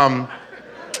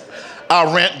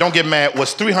 Our rent, don't get mad,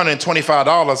 was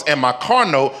 $325, and my car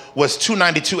note was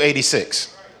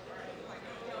 $292.86.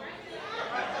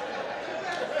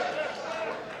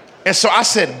 And so I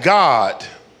said, God,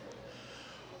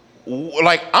 I'm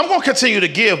going to continue to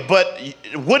give, but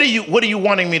what are you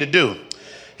wanting me to do?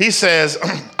 He says,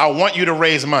 I want you to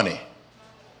raise money.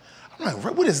 I'm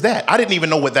like, what is that? I didn't even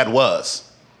know what that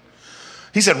was.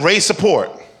 He said, raise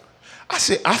support. I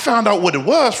said, I found out what it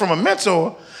was from a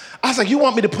mentor. I was like, you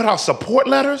want me to put out support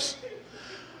letters?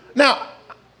 Now,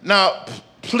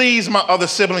 please, my other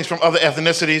siblings from other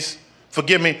ethnicities,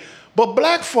 forgive me, but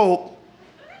black folk,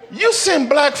 you send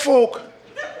black folk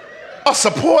a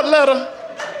support letter,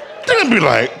 they're gonna be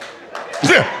like,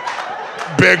 yeah,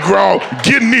 Big Girl,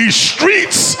 get in these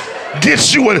streets,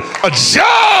 get you a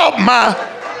job, ma.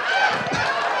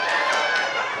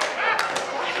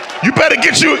 You better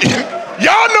get you,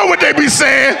 y'all know what they be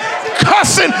saying,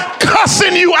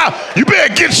 cussing you out. You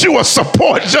better get you a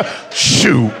support job.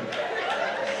 Shoot.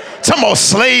 Talking about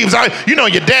slaves, your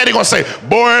daddy gonna say,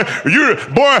 boy, in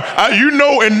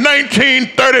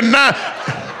 1939,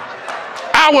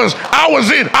 I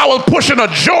was pushing a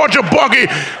Georgia buggy.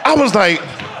 I was like,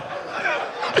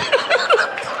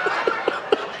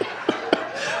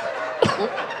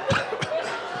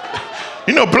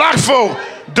 black folk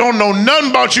don't know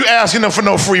nothing about you asking them for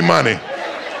no free money.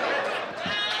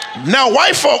 Now,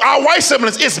 white folk, our white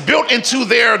siblings, it's built into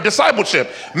their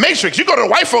discipleship matrix. You go to the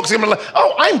white folks and be like,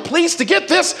 oh, I'm pleased to get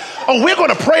this. Oh, we're going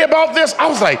to pray about this. I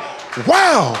was like,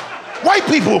 wow, white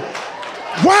people,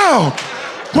 wow.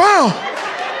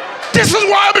 This is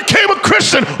why I became a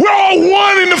Christian. We're all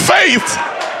one in the faith.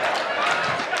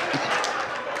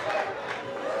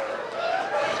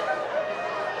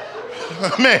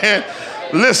 Man,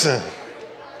 listen.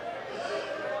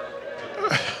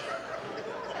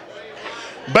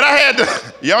 But I had to,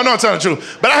 y'all know I'm telling the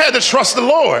truth, but I had to trust the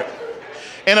Lord.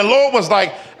 And the Lord was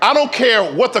like, I don't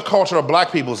care what the culture of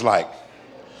black people is like.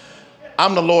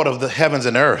 I'm the Lord of the heavens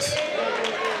and earth.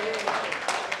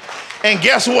 And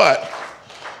guess what?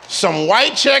 Some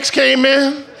white checks came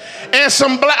in and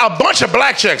a bunch of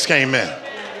black checks came in.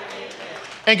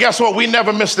 And guess what? We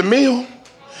never missed a meal.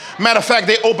 Matter of fact,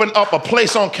 they opened up a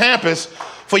place on campus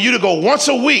for you to go once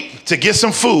a week to get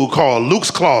some food called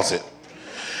Luke's Closet.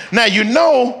 Now,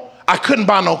 I couldn't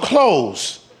buy no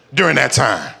clothes during that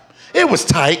time. It was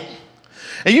tight.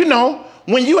 And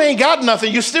when you ain't got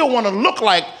nothing, you still want to look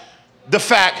like the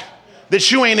fact that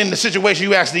you ain't in the situation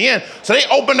you actually in. So they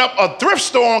opened up a thrift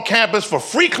store on campus for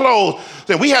free clothes.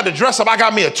 So we had to dress up. I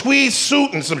got me a tweed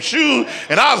suit and some shoes,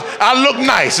 and I looked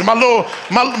nice. And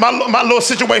my little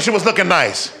situation was looking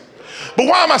nice. But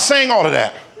why am I saying all of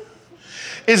that?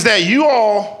 Is that you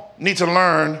all need to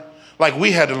learn, like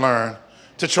we had to learn,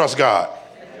 to trust God.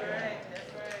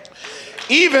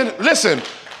 Even, listen,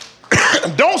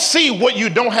 don't see what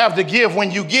you don't have to give when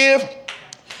you give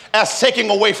as taking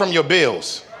away from your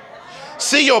bills.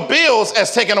 See your bills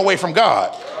as taken away from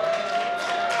God.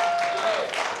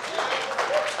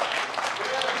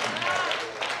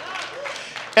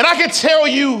 And I can tell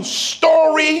you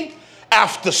story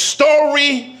after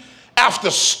story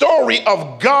after story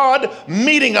of God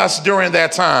meeting us during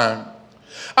that time.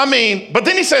 But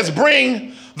then he says,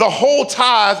 bring the whole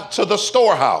tithe to the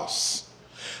storehouse.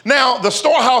 Now, the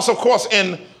storehouse, of course,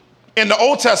 in the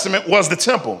Old Testament was the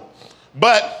temple.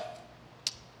 But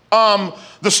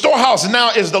The storehouse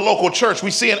now is the local church.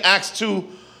 We see in Acts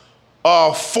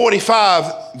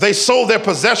 2:45, they sold their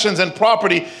possessions and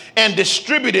property and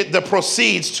distributed the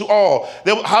proceeds to all.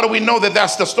 How do we know that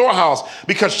that's the storehouse?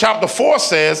 Because chapter 4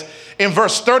 says in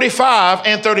verse 35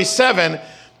 and 37,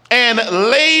 and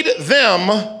laid them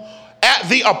at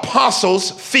the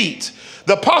apostles' feet.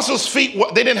 The apostles' feet,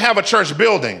 they didn't have a church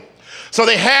building. So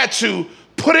they had to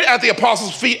put it at the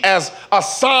apostles' feet as a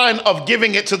sign of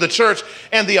giving it to the church.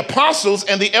 And the apostles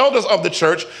and the elders of the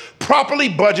church properly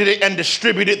budgeted and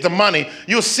distributed the money.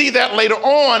 You'll see that later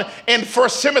on in 1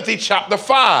 Timothy chapter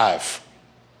 5.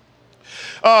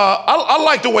 I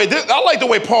like the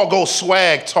way Paul goes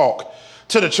swag talk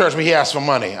to the church when he asks for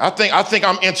money. I think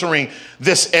I'm entering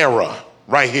this era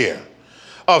right here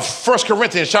of 1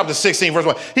 Corinthians chapter 16, verse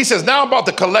 1. He says, now about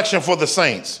the collection for the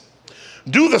saints.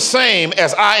 Do the same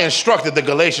as I instructed the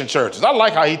Galatian churches. I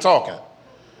like how he's talking.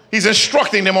 He's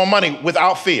instructing them on money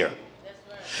without fear.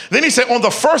 Right. Then he said, on the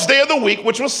first day of the week,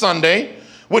 which was Sunday,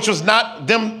 which was not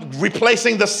them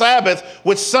replacing the Sabbath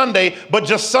with Sunday, but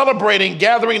just celebrating,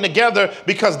 gathering together,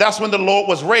 because that's when the Lord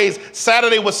was raised.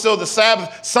 Saturday was still the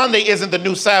Sabbath. Sunday isn't the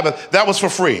new Sabbath. That was for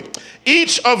free.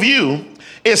 Each of you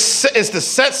is to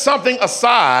set something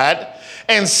aside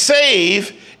and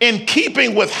save in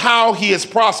keeping with how he is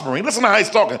prospering. Listen to how he's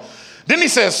talking. Then he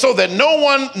says, so that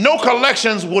no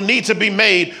collections will need to be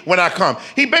made when I come.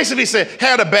 He basically said,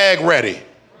 had a bag ready.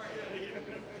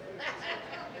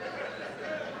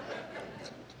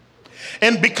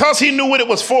 And because he knew what it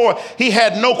was for, he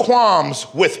had no qualms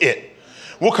with it.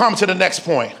 We'll come to the next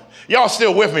point. Y'all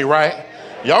still with me, right?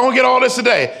 Y'all gonna get all this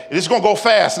today. It's gonna go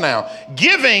fast now.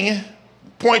 Giving,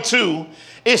 point 2,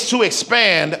 is to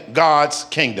expand God's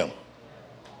kingdom.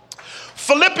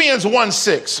 Philippians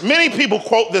 1:6. Many people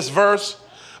quote this verse,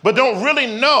 but don't really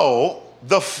know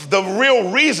the real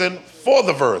reason for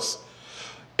the verse.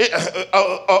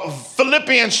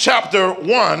 Philippians chapter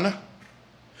 1,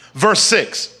 verse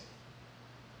 6.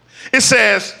 It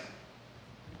says,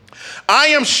 I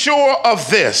am sure of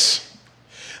this,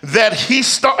 that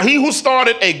he who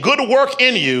started a good work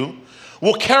in you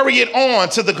will carry it on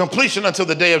to the completion until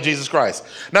the day of Jesus Christ.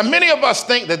 Now, many of us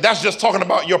think that that's just talking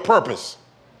about your purpose,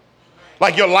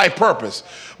 like your life purpose.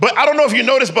 But I don't know if you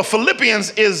noticed, but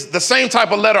Philippians is the same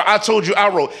type of letter I told you I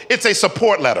wrote. It's a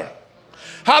support letter.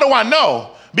 How do I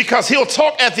know? Because he'll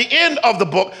talk at the end of the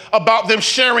book about them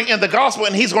sharing in the gospel,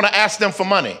 and he's going to ask them for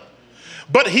money.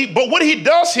 But what he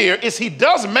does here is he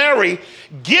does marry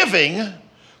giving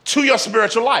to your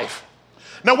spiritual life.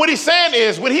 Now, what he's saying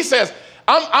is, when he says,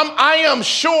 I am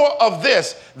sure of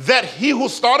this, that he who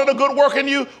started a good work in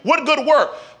you, what good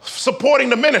work? Supporting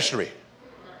the ministry.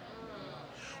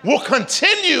 Will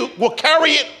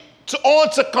carry it on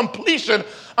to completion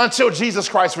until Jesus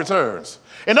Christ returns.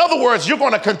 In other words, you're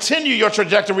going to continue your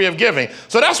trajectory of giving.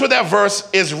 So that's what that verse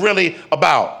is really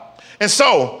about. And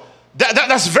so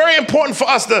that's very important for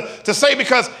us to say,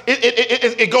 because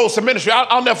it goes to ministry.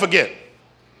 I'll never forget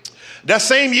that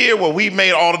same year where we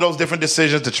made all of those different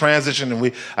decisions to transition,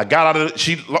 and I got out of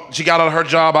she got out of her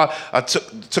job. I took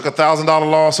 $1,000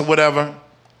 loss or whatever,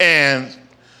 and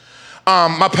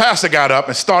my pastor got up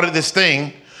and started this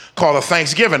thing called a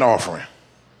Thanksgiving offering.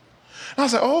 And I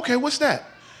was like, oh, okay, what's that?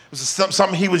 It was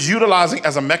something he was utilizing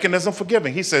as a mechanism for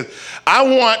giving. He said, I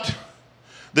want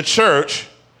the church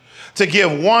to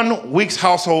give 1 week's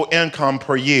household income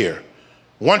per year,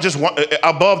 one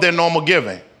above their normal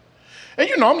giving.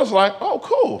 And I'm just like, oh,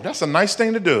 cool, that's a nice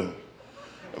thing to do.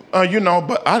 But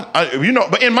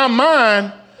but in my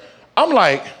mind, I'm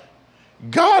like,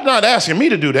 God not asking me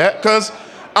to do that, because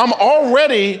I'm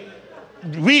already,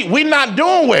 we not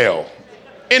doing well.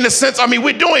 In the sense,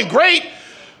 we're doing great,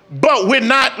 but we're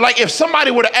not, like, if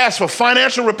somebody were to ask for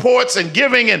financial reports and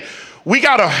giving, and we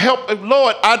got to help,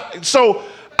 Lord, so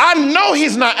I know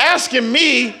he's not asking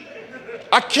me.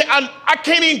 I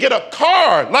can't even get a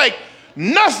card, like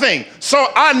nothing. So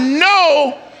I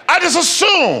know, I just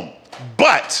assume,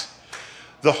 but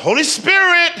the Holy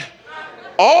Spirit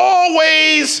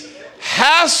always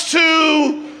has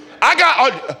to,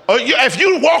 if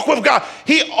you walk with God,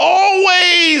 he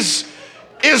always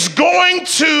is going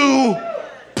to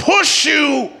push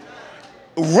you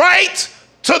right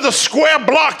to the square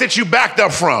block that you backed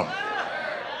up from.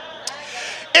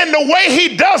 And the way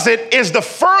he does it is, the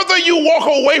further you walk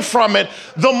away from it,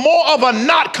 the more of a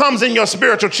knot comes in your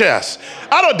spiritual chest.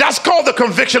 That's called the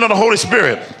conviction of the Holy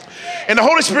Spirit. And the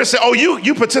Holy Spirit said, oh,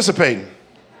 you participating.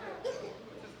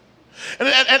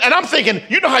 And I'm thinking,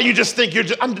 you know how you just think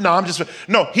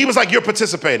no, he was like, you're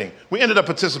participating. We ended up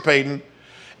participating.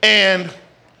 And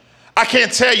I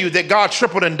can't tell you that God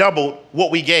tripled and doubled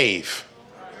what we gave.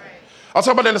 I'll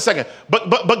talk about that in a second.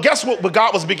 But guess what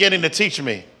God was beginning to teach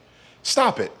me?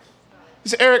 Stop it. He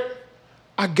said, Eric,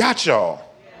 I got y'all.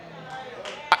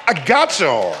 I got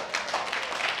y'all.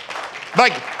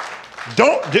 Like,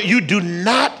 you do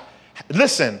not,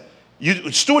 listen,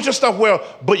 you steward your stuff well,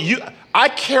 but I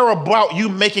care about you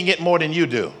making it more than you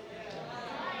do.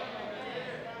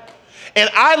 And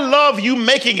I love you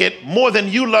making it more than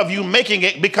you love you making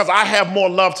it because I have more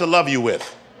love to love you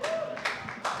with.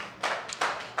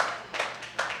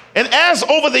 And as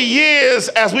over the years,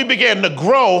 as we began to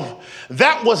grow,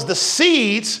 that was the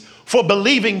seeds for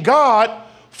believing God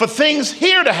for things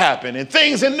here to happen and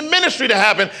things in the ministry to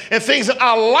happen and things in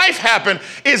our life happen,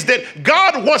 is that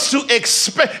God wants to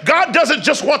expect. God doesn't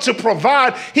just want to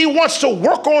provide. He wants to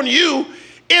work on you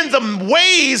in the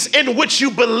ways in which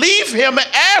you believe him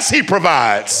as he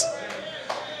provides.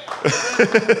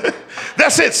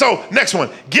 That's it. So next one,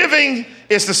 giving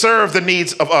is to serve the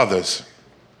needs of others.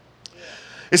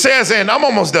 It says, and I'm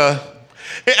almost done,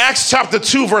 in Acts chapter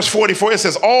 2, verse 44, it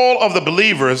says, all of the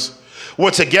believers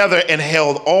were together and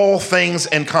held all things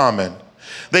in common.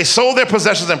 They sold their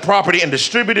possessions and property and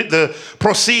distributed the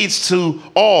proceeds to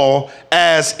all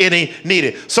as any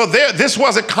needed. So this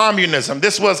wasn't communism.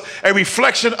 This was a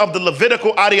reflection of the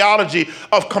Levitical ideology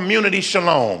of community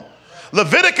shalom.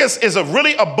 Leviticus is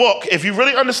really a book, if you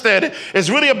really understand it, it's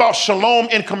really about shalom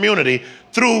in community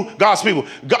through God's people.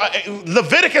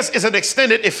 Leviticus is an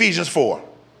extended Ephesians 4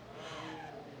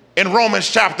 in Romans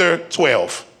chapter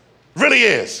 12. Really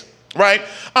is. Right?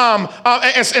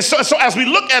 So as we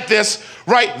look at this,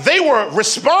 right, they were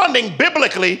responding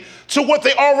biblically to what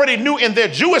they already knew in their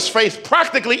Jewish faith,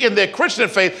 practically in their Christian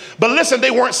faith. But listen,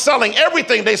 they weren't selling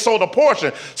everything, they sold a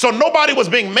portion. So nobody was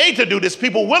being made to do this.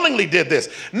 People willingly did this.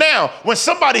 Now, when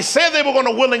somebody said they were going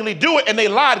to willingly do it and they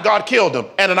lied, God killed them.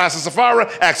 Ananias and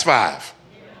Sapphira, Acts 5.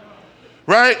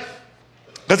 Right?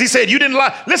 Because he said, you didn't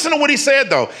lie. Listen to what he said,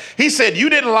 though. He said, you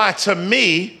didn't lie to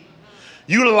me.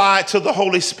 You lied to the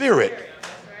Holy Spirit.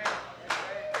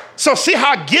 So see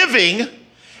how giving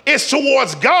is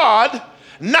towards God,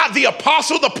 not the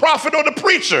apostle, the prophet, or the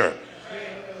preacher.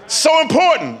 So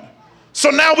important. So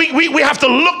now we have to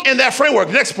look in that framework.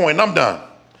 Next point, and I'm done.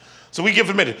 So we give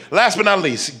a minute. Last but not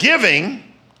least, giving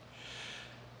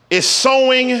is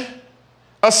sowing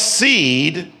a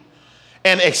seed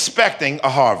and expecting a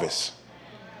harvest.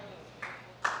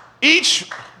 It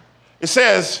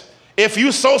says, if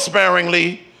you sow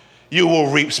sparingly, you will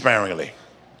reap sparingly.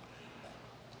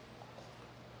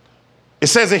 It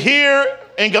says it here,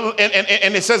 and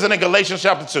it says it in Galatians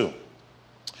chapter 2.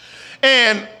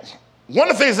 And one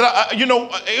of the things that,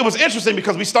 it was interesting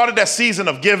because we started that season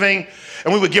of giving,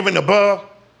 and we were giving above,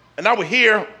 and I would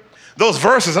hear those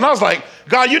verses, and I was like,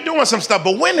 God, you're doing some stuff,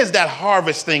 but when is that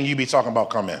harvest thing you be talking about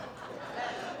coming?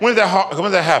 When is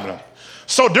that happening?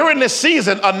 So during this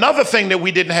season, another thing that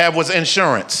we didn't have was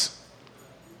insurance.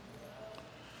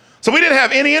 So we didn't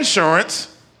have any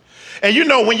insurance. And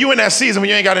when you're in that season, when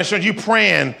you ain't got insurance, you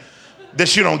praying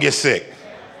that you don't get sick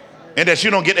and that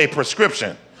you don't get a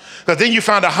prescription. Because then you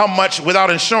find out how much without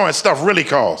insurance stuff really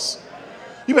costs.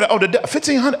 You better,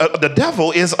 $1,500, the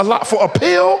devil is a lot for a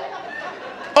pill?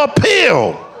 A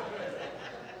pill.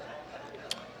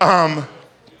 My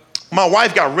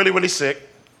wife got really, really sick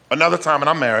another time in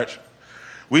our marriage.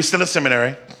 We still in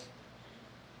seminary.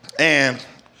 And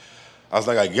I was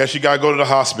like, I guess you got to go to the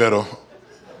hospital.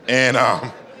 And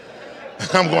I'm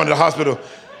going to the hospital.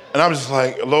 And I'm just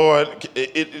like, Lord,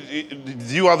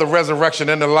 you are the resurrection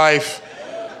and the life.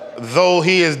 Though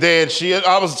he is dead,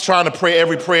 I was trying to pray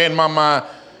every prayer in my mind.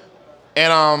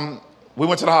 And we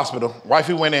went to the hospital.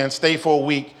 Wifey went in, stayed for a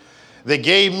week. They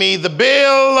gave me the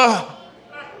bill.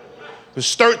 It was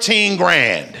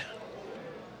 $13,000.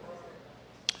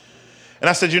 And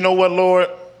I said, you know what, Lord?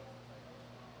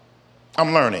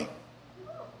 I'm learning.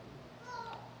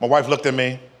 My wife looked at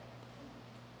me.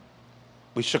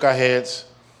 We shook our heads.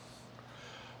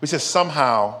 We said,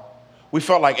 somehow, we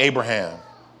felt like Abraham.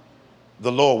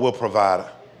 The Lord will provide.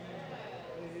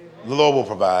 The Lord will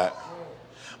provide.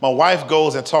 My wife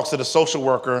goes and talks to the social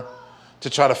worker to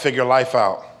try to figure life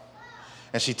out.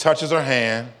 And she touches her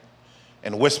hand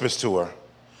and whispers to her,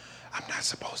 I'm not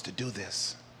supposed to do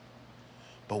this,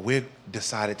 but we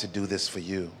decided to do this for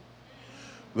you.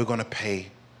 We're going to pay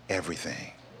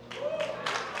everything.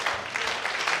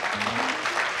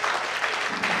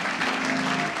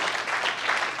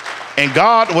 And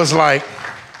God was like,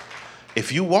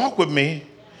 if you walk with me,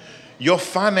 your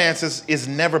finances is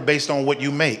never based on what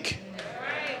you make.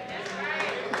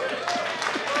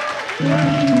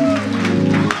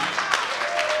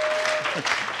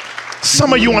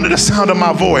 Some of you under the sound of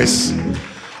my voice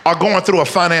are going through a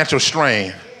financial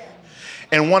strain.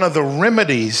 And one of the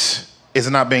remedies is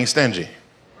not being stingy.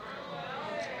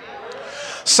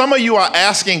 Some of you are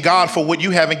asking God for what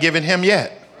you haven't given him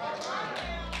yet.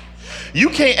 You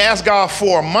can't ask God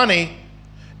for money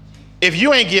if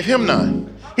you ain't give him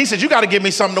none. He said, you got to give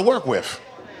me something to work with.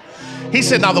 He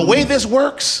said, now the way this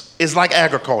works is like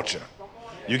agriculture.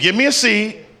 You give me a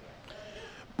seed.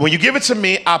 When you give it to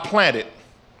me, I plant it.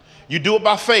 You do it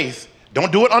by faith.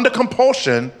 Don't do it under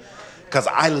compulsion, because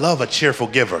I love a cheerful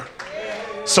giver.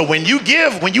 So when you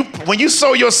give, when you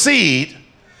sow your seed,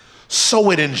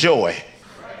 sow it in joy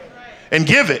and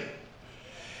give it.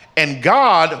 And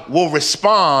God will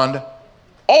respond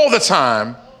all the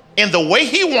time in the way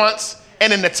he wants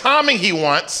and in the timing he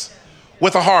wants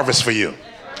with a harvest for you.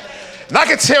 And I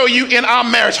can tell you in our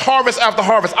marriage, harvest after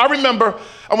harvest. I remember,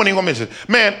 I wasn't even gonna mention it.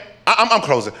 Man, I'm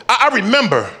closing. I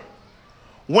remember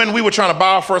when we were trying to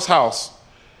buy our first house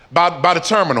by the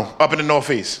terminal up in the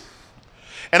Northeast.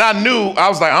 And I knew, I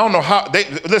was like, I don't know how, they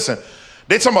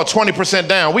talking about 20%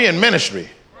 down. We in ministry.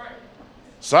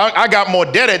 So I got more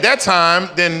debt at that time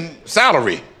than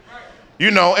salary,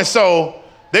 you know? And so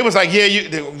they was like,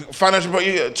 yeah, financial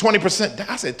 20%.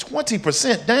 I said,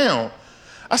 20% down?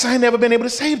 I said, I ain't never been able to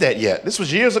save that yet. This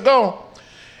was years ago.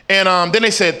 And then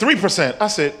they said 3%. I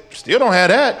said, still don't have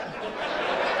that.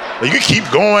 You can keep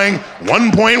going,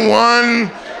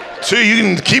 1.1, 2, you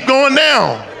can keep going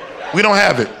down. We don't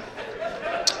have it.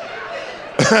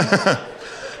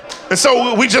 And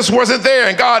so we just wasn't there,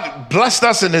 and God blessed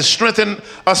us and has strengthened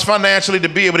us financially to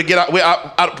be able to get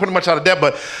out pretty much out of debt.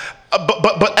 But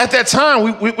at that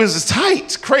time, we was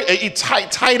tight,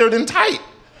 tighter than tight.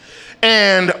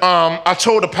 And I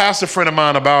told a pastor friend of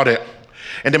mine about it,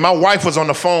 and then my wife was on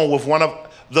the phone with one of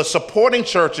the supporting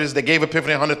churches that gave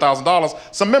Epiphany $100,000,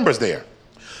 some members there.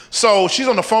 So she's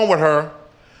on the phone with her.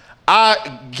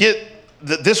 I get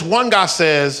this one guy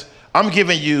says, I'm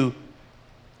giving you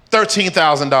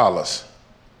 $13,000.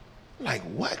 Like,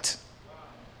 what?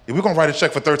 We're gonna write a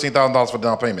check for $13,000 for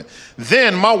down payment.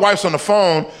 Then my wife's on the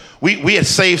phone. We had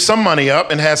saved some money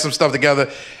up and had some stuff together,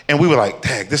 and we were like,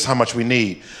 dang, this is how much we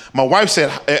need. My wife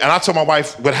said, and I told my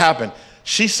wife what happened.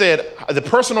 She said, the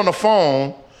person on the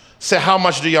phone said, how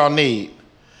much do y'all need?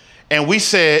 And we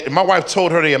said, my wife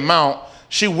told her the amount.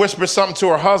 She whispered something to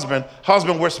her husband.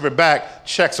 Husband whispered back,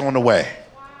 check's on the way.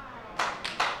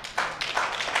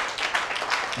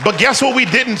 But guess what we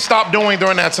didn't stop doing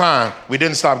during that time? We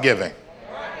didn't stop giving.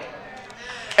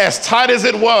 As tight as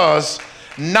it was,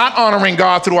 not honoring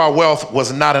God through our wealth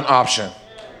was not an option.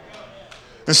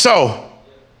 And so,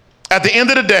 at the end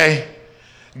of the day,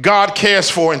 God cares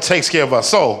for and takes care of us.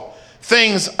 So,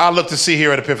 things I look to see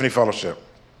here at Epiphany Fellowship.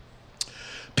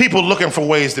 People looking for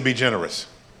ways to be generous.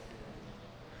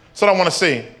 That's what I want to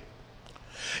see.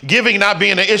 Giving not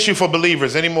being an issue for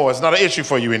believers anymore. It's not an issue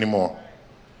for you anymore.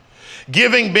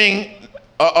 Giving being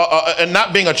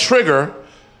not being a trigger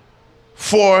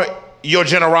for your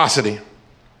generosity.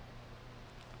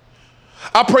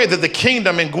 I pray that the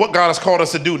kingdom and what God has called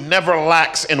us to do never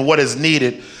lacks in what is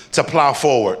needed to plow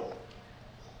forward.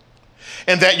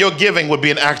 And that your giving would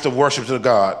be an act of worship to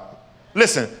God.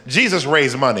 Listen, Jesus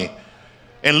raised money.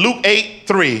 In Luke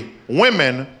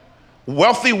 8:3,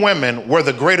 wealthy women were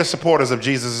the greatest supporters of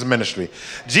Jesus' ministry.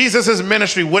 Jesus'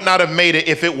 ministry would not have made it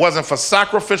if it wasn't for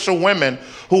sacrificial women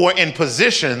who were in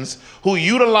positions who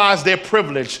utilized their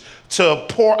privilege to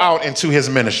pour out into his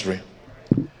ministry.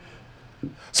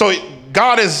 So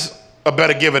God is a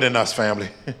better giver than us, family.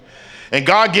 And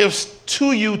God gives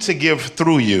to you to give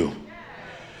through you.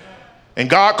 And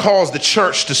God calls the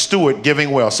church to steward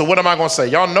giving well. So what am I going to say?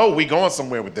 Y'all know we going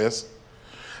somewhere with this.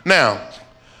 Now,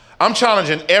 I'm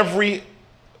challenging every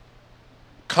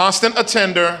constant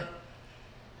attender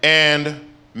and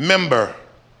member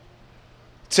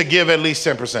to give at least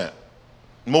 10%.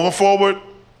 Moving forward,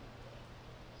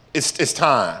 it's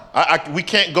time. We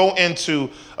can't go into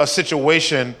a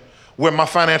situation where my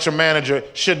financial manager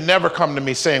should never come to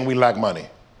me saying we lack money.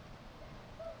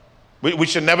 We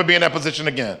should never be in that position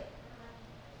again.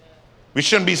 I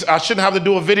shouldn't have to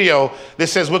do a video that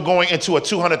says we're going into a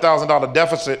 $200,000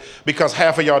 deficit because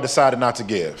half of y'all decided not to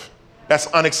give. That's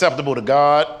unacceptable to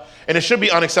God, and it should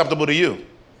be unacceptable to you.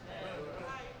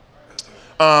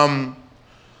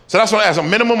 So that's what I ask, a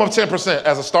minimum of 10%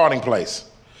 as a starting place.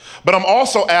 But I'm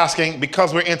also asking,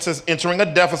 because we're entering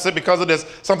a deficit because of this,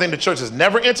 something the church has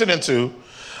never entered into,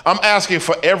 I'm asking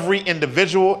for every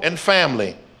individual and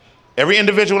family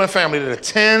that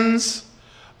attends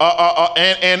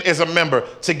and is a member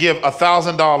to give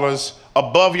 $1,000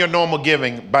 above your normal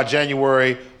giving by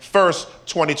January 1st,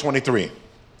 2023.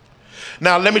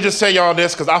 Now, let me just tell y'all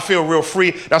this, because I feel real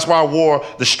free. That's why I wore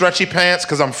the stretchy pants,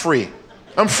 because I'm free.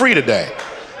 I'm free today.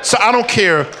 So I don't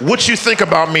care what you think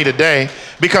about me today,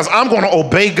 because I'm going to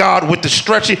obey God with the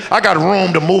stretchy. I got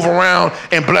room to move around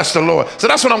and bless the Lord. So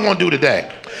that's what I'm going to do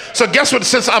today. So guess what?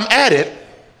 Since I'm at it,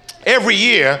 every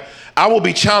year I will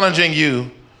be challenging you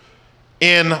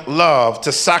in love to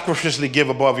sacrificially give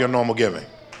above your normal giving.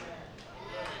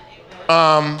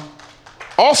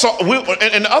 Also,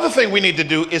 and the other thing we need to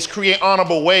do is create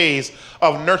honorable ways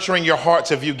of nurturing your heart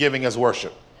to view giving as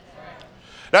worship.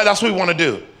 That's what we want to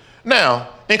do. Now,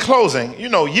 in closing,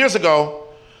 years ago,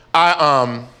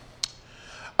 I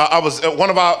was at one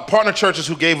of our partner churches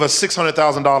who gave us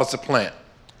 $600,000 to plant.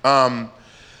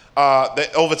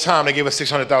 Over time, they gave us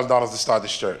 $600,000 to start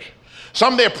this church. So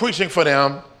I'm there preaching for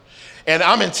them, and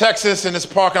I'm in Texas in this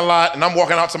parking lot, and I'm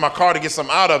walking out to my car to get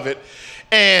something out of it,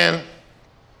 and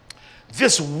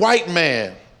this white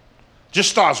man just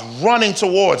starts running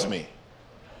towards me.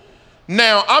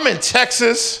 Now, I'm in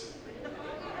Texas,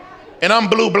 and I'm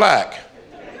blue-black.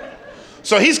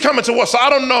 So he's coming towards, so I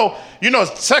don't know,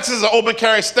 Texas is an open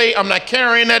carry state. I'm not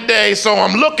carrying that day, so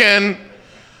I'm looking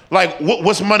like,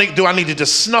 what's money? Do I need to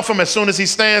just snuff him as soon as he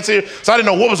stands here? So I didn't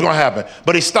know what was going to happen,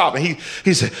 but he stopped, and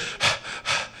he said,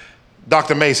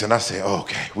 Dr. Mason. I said,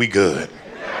 okay, we good.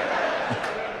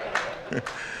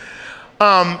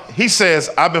 He says,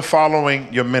 I've been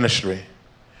following your ministry,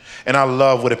 and I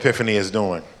love what Epiphany is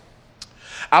doing.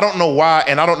 I don't know why,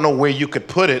 and I don't know where you could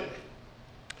put it,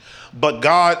 but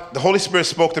God, the Holy Spirit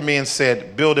spoke to me and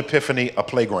said, build Epiphany a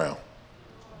playground.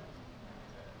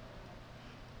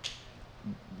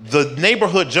 The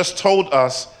neighborhood just told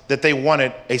us that they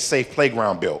wanted a safe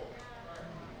playground built.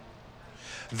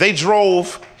 They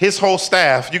drove his whole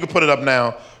staff, you can put it up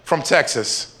now, from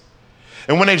Texas.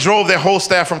 And when they drove their whole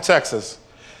staff from Texas,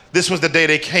 this was the day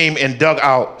they came and dug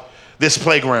out this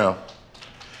playground.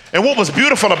 And what was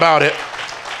beautiful about it,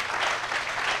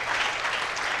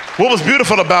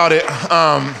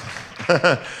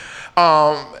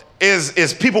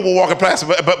 is people were walking past,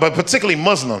 but particularly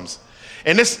Muslims.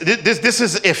 And this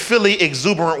is a Philly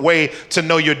exuberant way to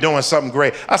know you're doing something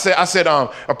great. I said,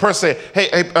 a person said,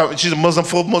 hey, she's a Muslim,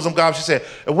 full Muslim guy. She said,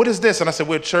 what is this? And I said,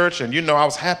 we're a church, and I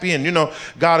was happy, and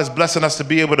God is blessing us to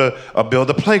be able to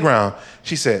build a playground.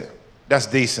 She said, that's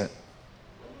decent.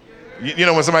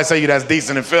 When somebody say you that's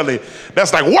decent in Philly,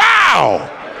 that's like, wow!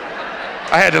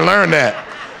 I had to learn that.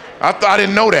 I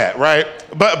didn't know that, right?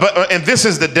 But and this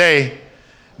is the day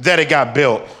that it got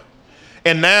built.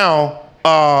 And now,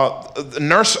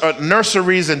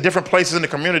 nurseries and different places in the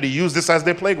community use this as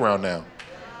their playground now.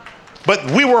 But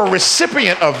we were a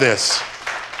recipient of this.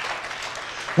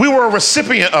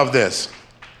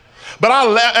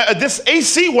 But this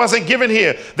AC wasn't given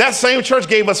here. That same church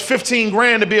gave us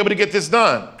 $15,000 to be able to get this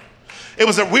done.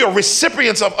 We are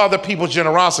recipients of other people's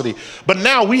generosity. But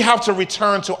now we have to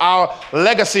return to our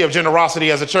legacy of generosity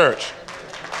as a church.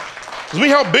 We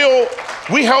help build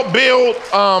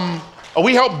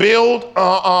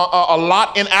a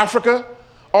lot in Africa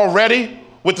already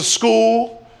with the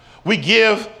school. We've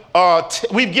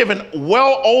given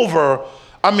well over,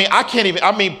 probably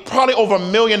over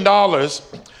 $1 million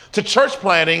to church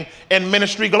planting and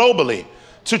ministry globally,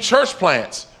 to church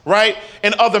plants, right?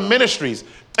 And other ministries.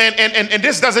 And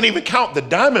this doesn't even count the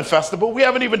Diamond Festival. We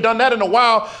haven't even done that in a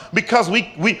while because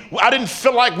I didn't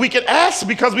feel like we could ask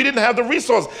because we didn't have the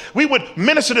resources. We would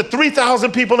minister to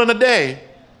 3,000 people in a day.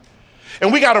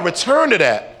 And we got to return to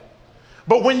that.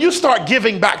 But when you start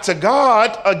giving back to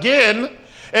God again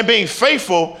and being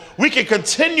faithful, we can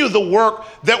continue the work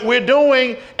that we're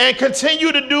doing and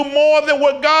continue to do more than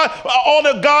all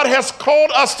that God has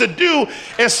called us to do.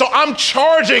 And so I'm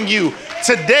charging you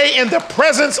today in the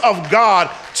presence of God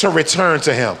to return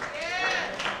to Him.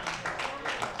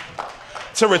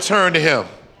 To return to Him.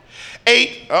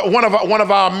 One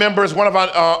of our members, one of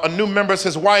our new members,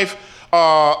 his wife,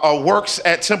 works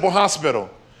at Temple Hospital.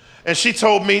 And she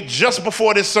told me just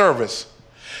before this service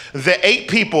that 8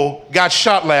 people got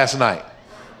shot last night.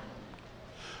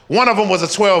 One of them was a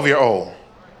 12-year-old.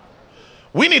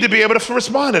 We need to be able to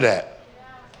respond to that.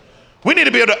 We need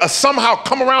to be able to somehow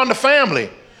come around the family.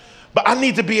 But I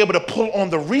need to be able to pull on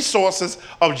the resources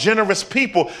of generous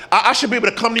people. I should be able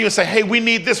to come to you and say, hey, we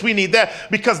need this, we need that,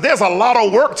 because there's a lot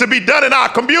of work to be done in our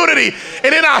community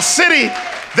and in our city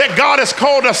that God has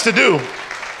called us to do.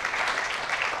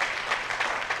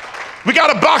 We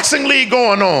got a boxing league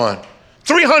going on,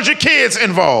 300 kids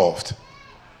involved.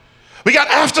 We got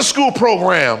after-school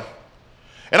program,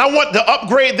 and I want to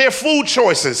upgrade their food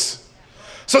choices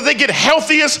so they get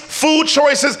healthiest food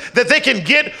choices that they can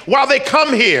get while they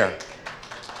come here.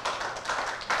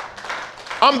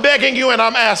 I'm begging you and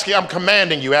I'm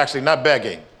commanding you, actually, not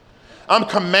begging. I'm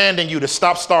commanding you to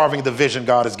stop starving the vision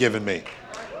God has given me.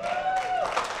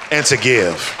 and to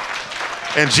give.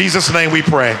 In Jesus' name we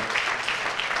pray.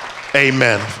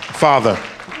 Amen. Father,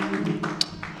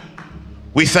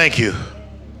 we thank you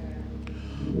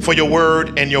for your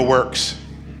word and your works.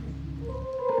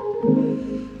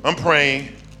 I'm praying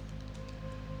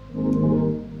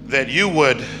that you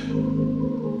would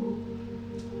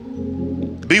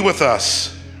be with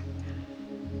us.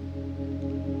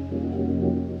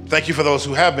 Thank you for those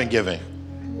who have been giving.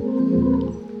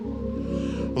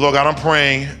 Lord God, I'm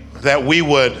praying that we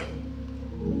would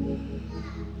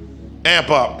amp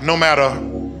up no matter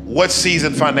what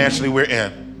season financially we're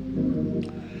in.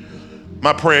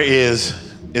 My prayer is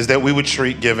that we would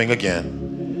treat giving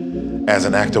again as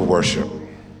an act of worship.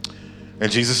 In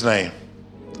Jesus' name,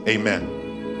 amen.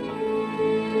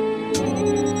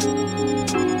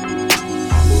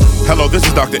 Hello, this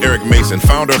is Dr. Eric Mason,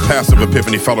 founder and pastor of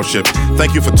Epiphany Fellowship.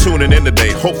 Thank you for tuning in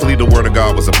today. Hopefully the word of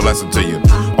God was a blessing to you.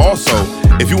 Also,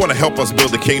 if you want to help us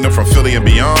build the kingdom from Philly and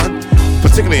beyond,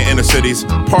 particularly in inner cities,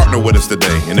 partner with us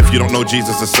today. And if you don't know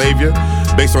Jesus as Savior,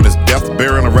 based on his death,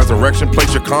 burial, and resurrection,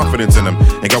 place your confidence in him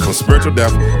and go from spiritual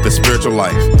death to spiritual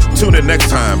life. Tune in next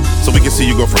time so we can see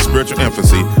you go from spiritual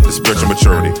infancy to spiritual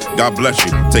maturity. God bless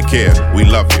you. Take care. We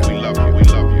love you. We love you.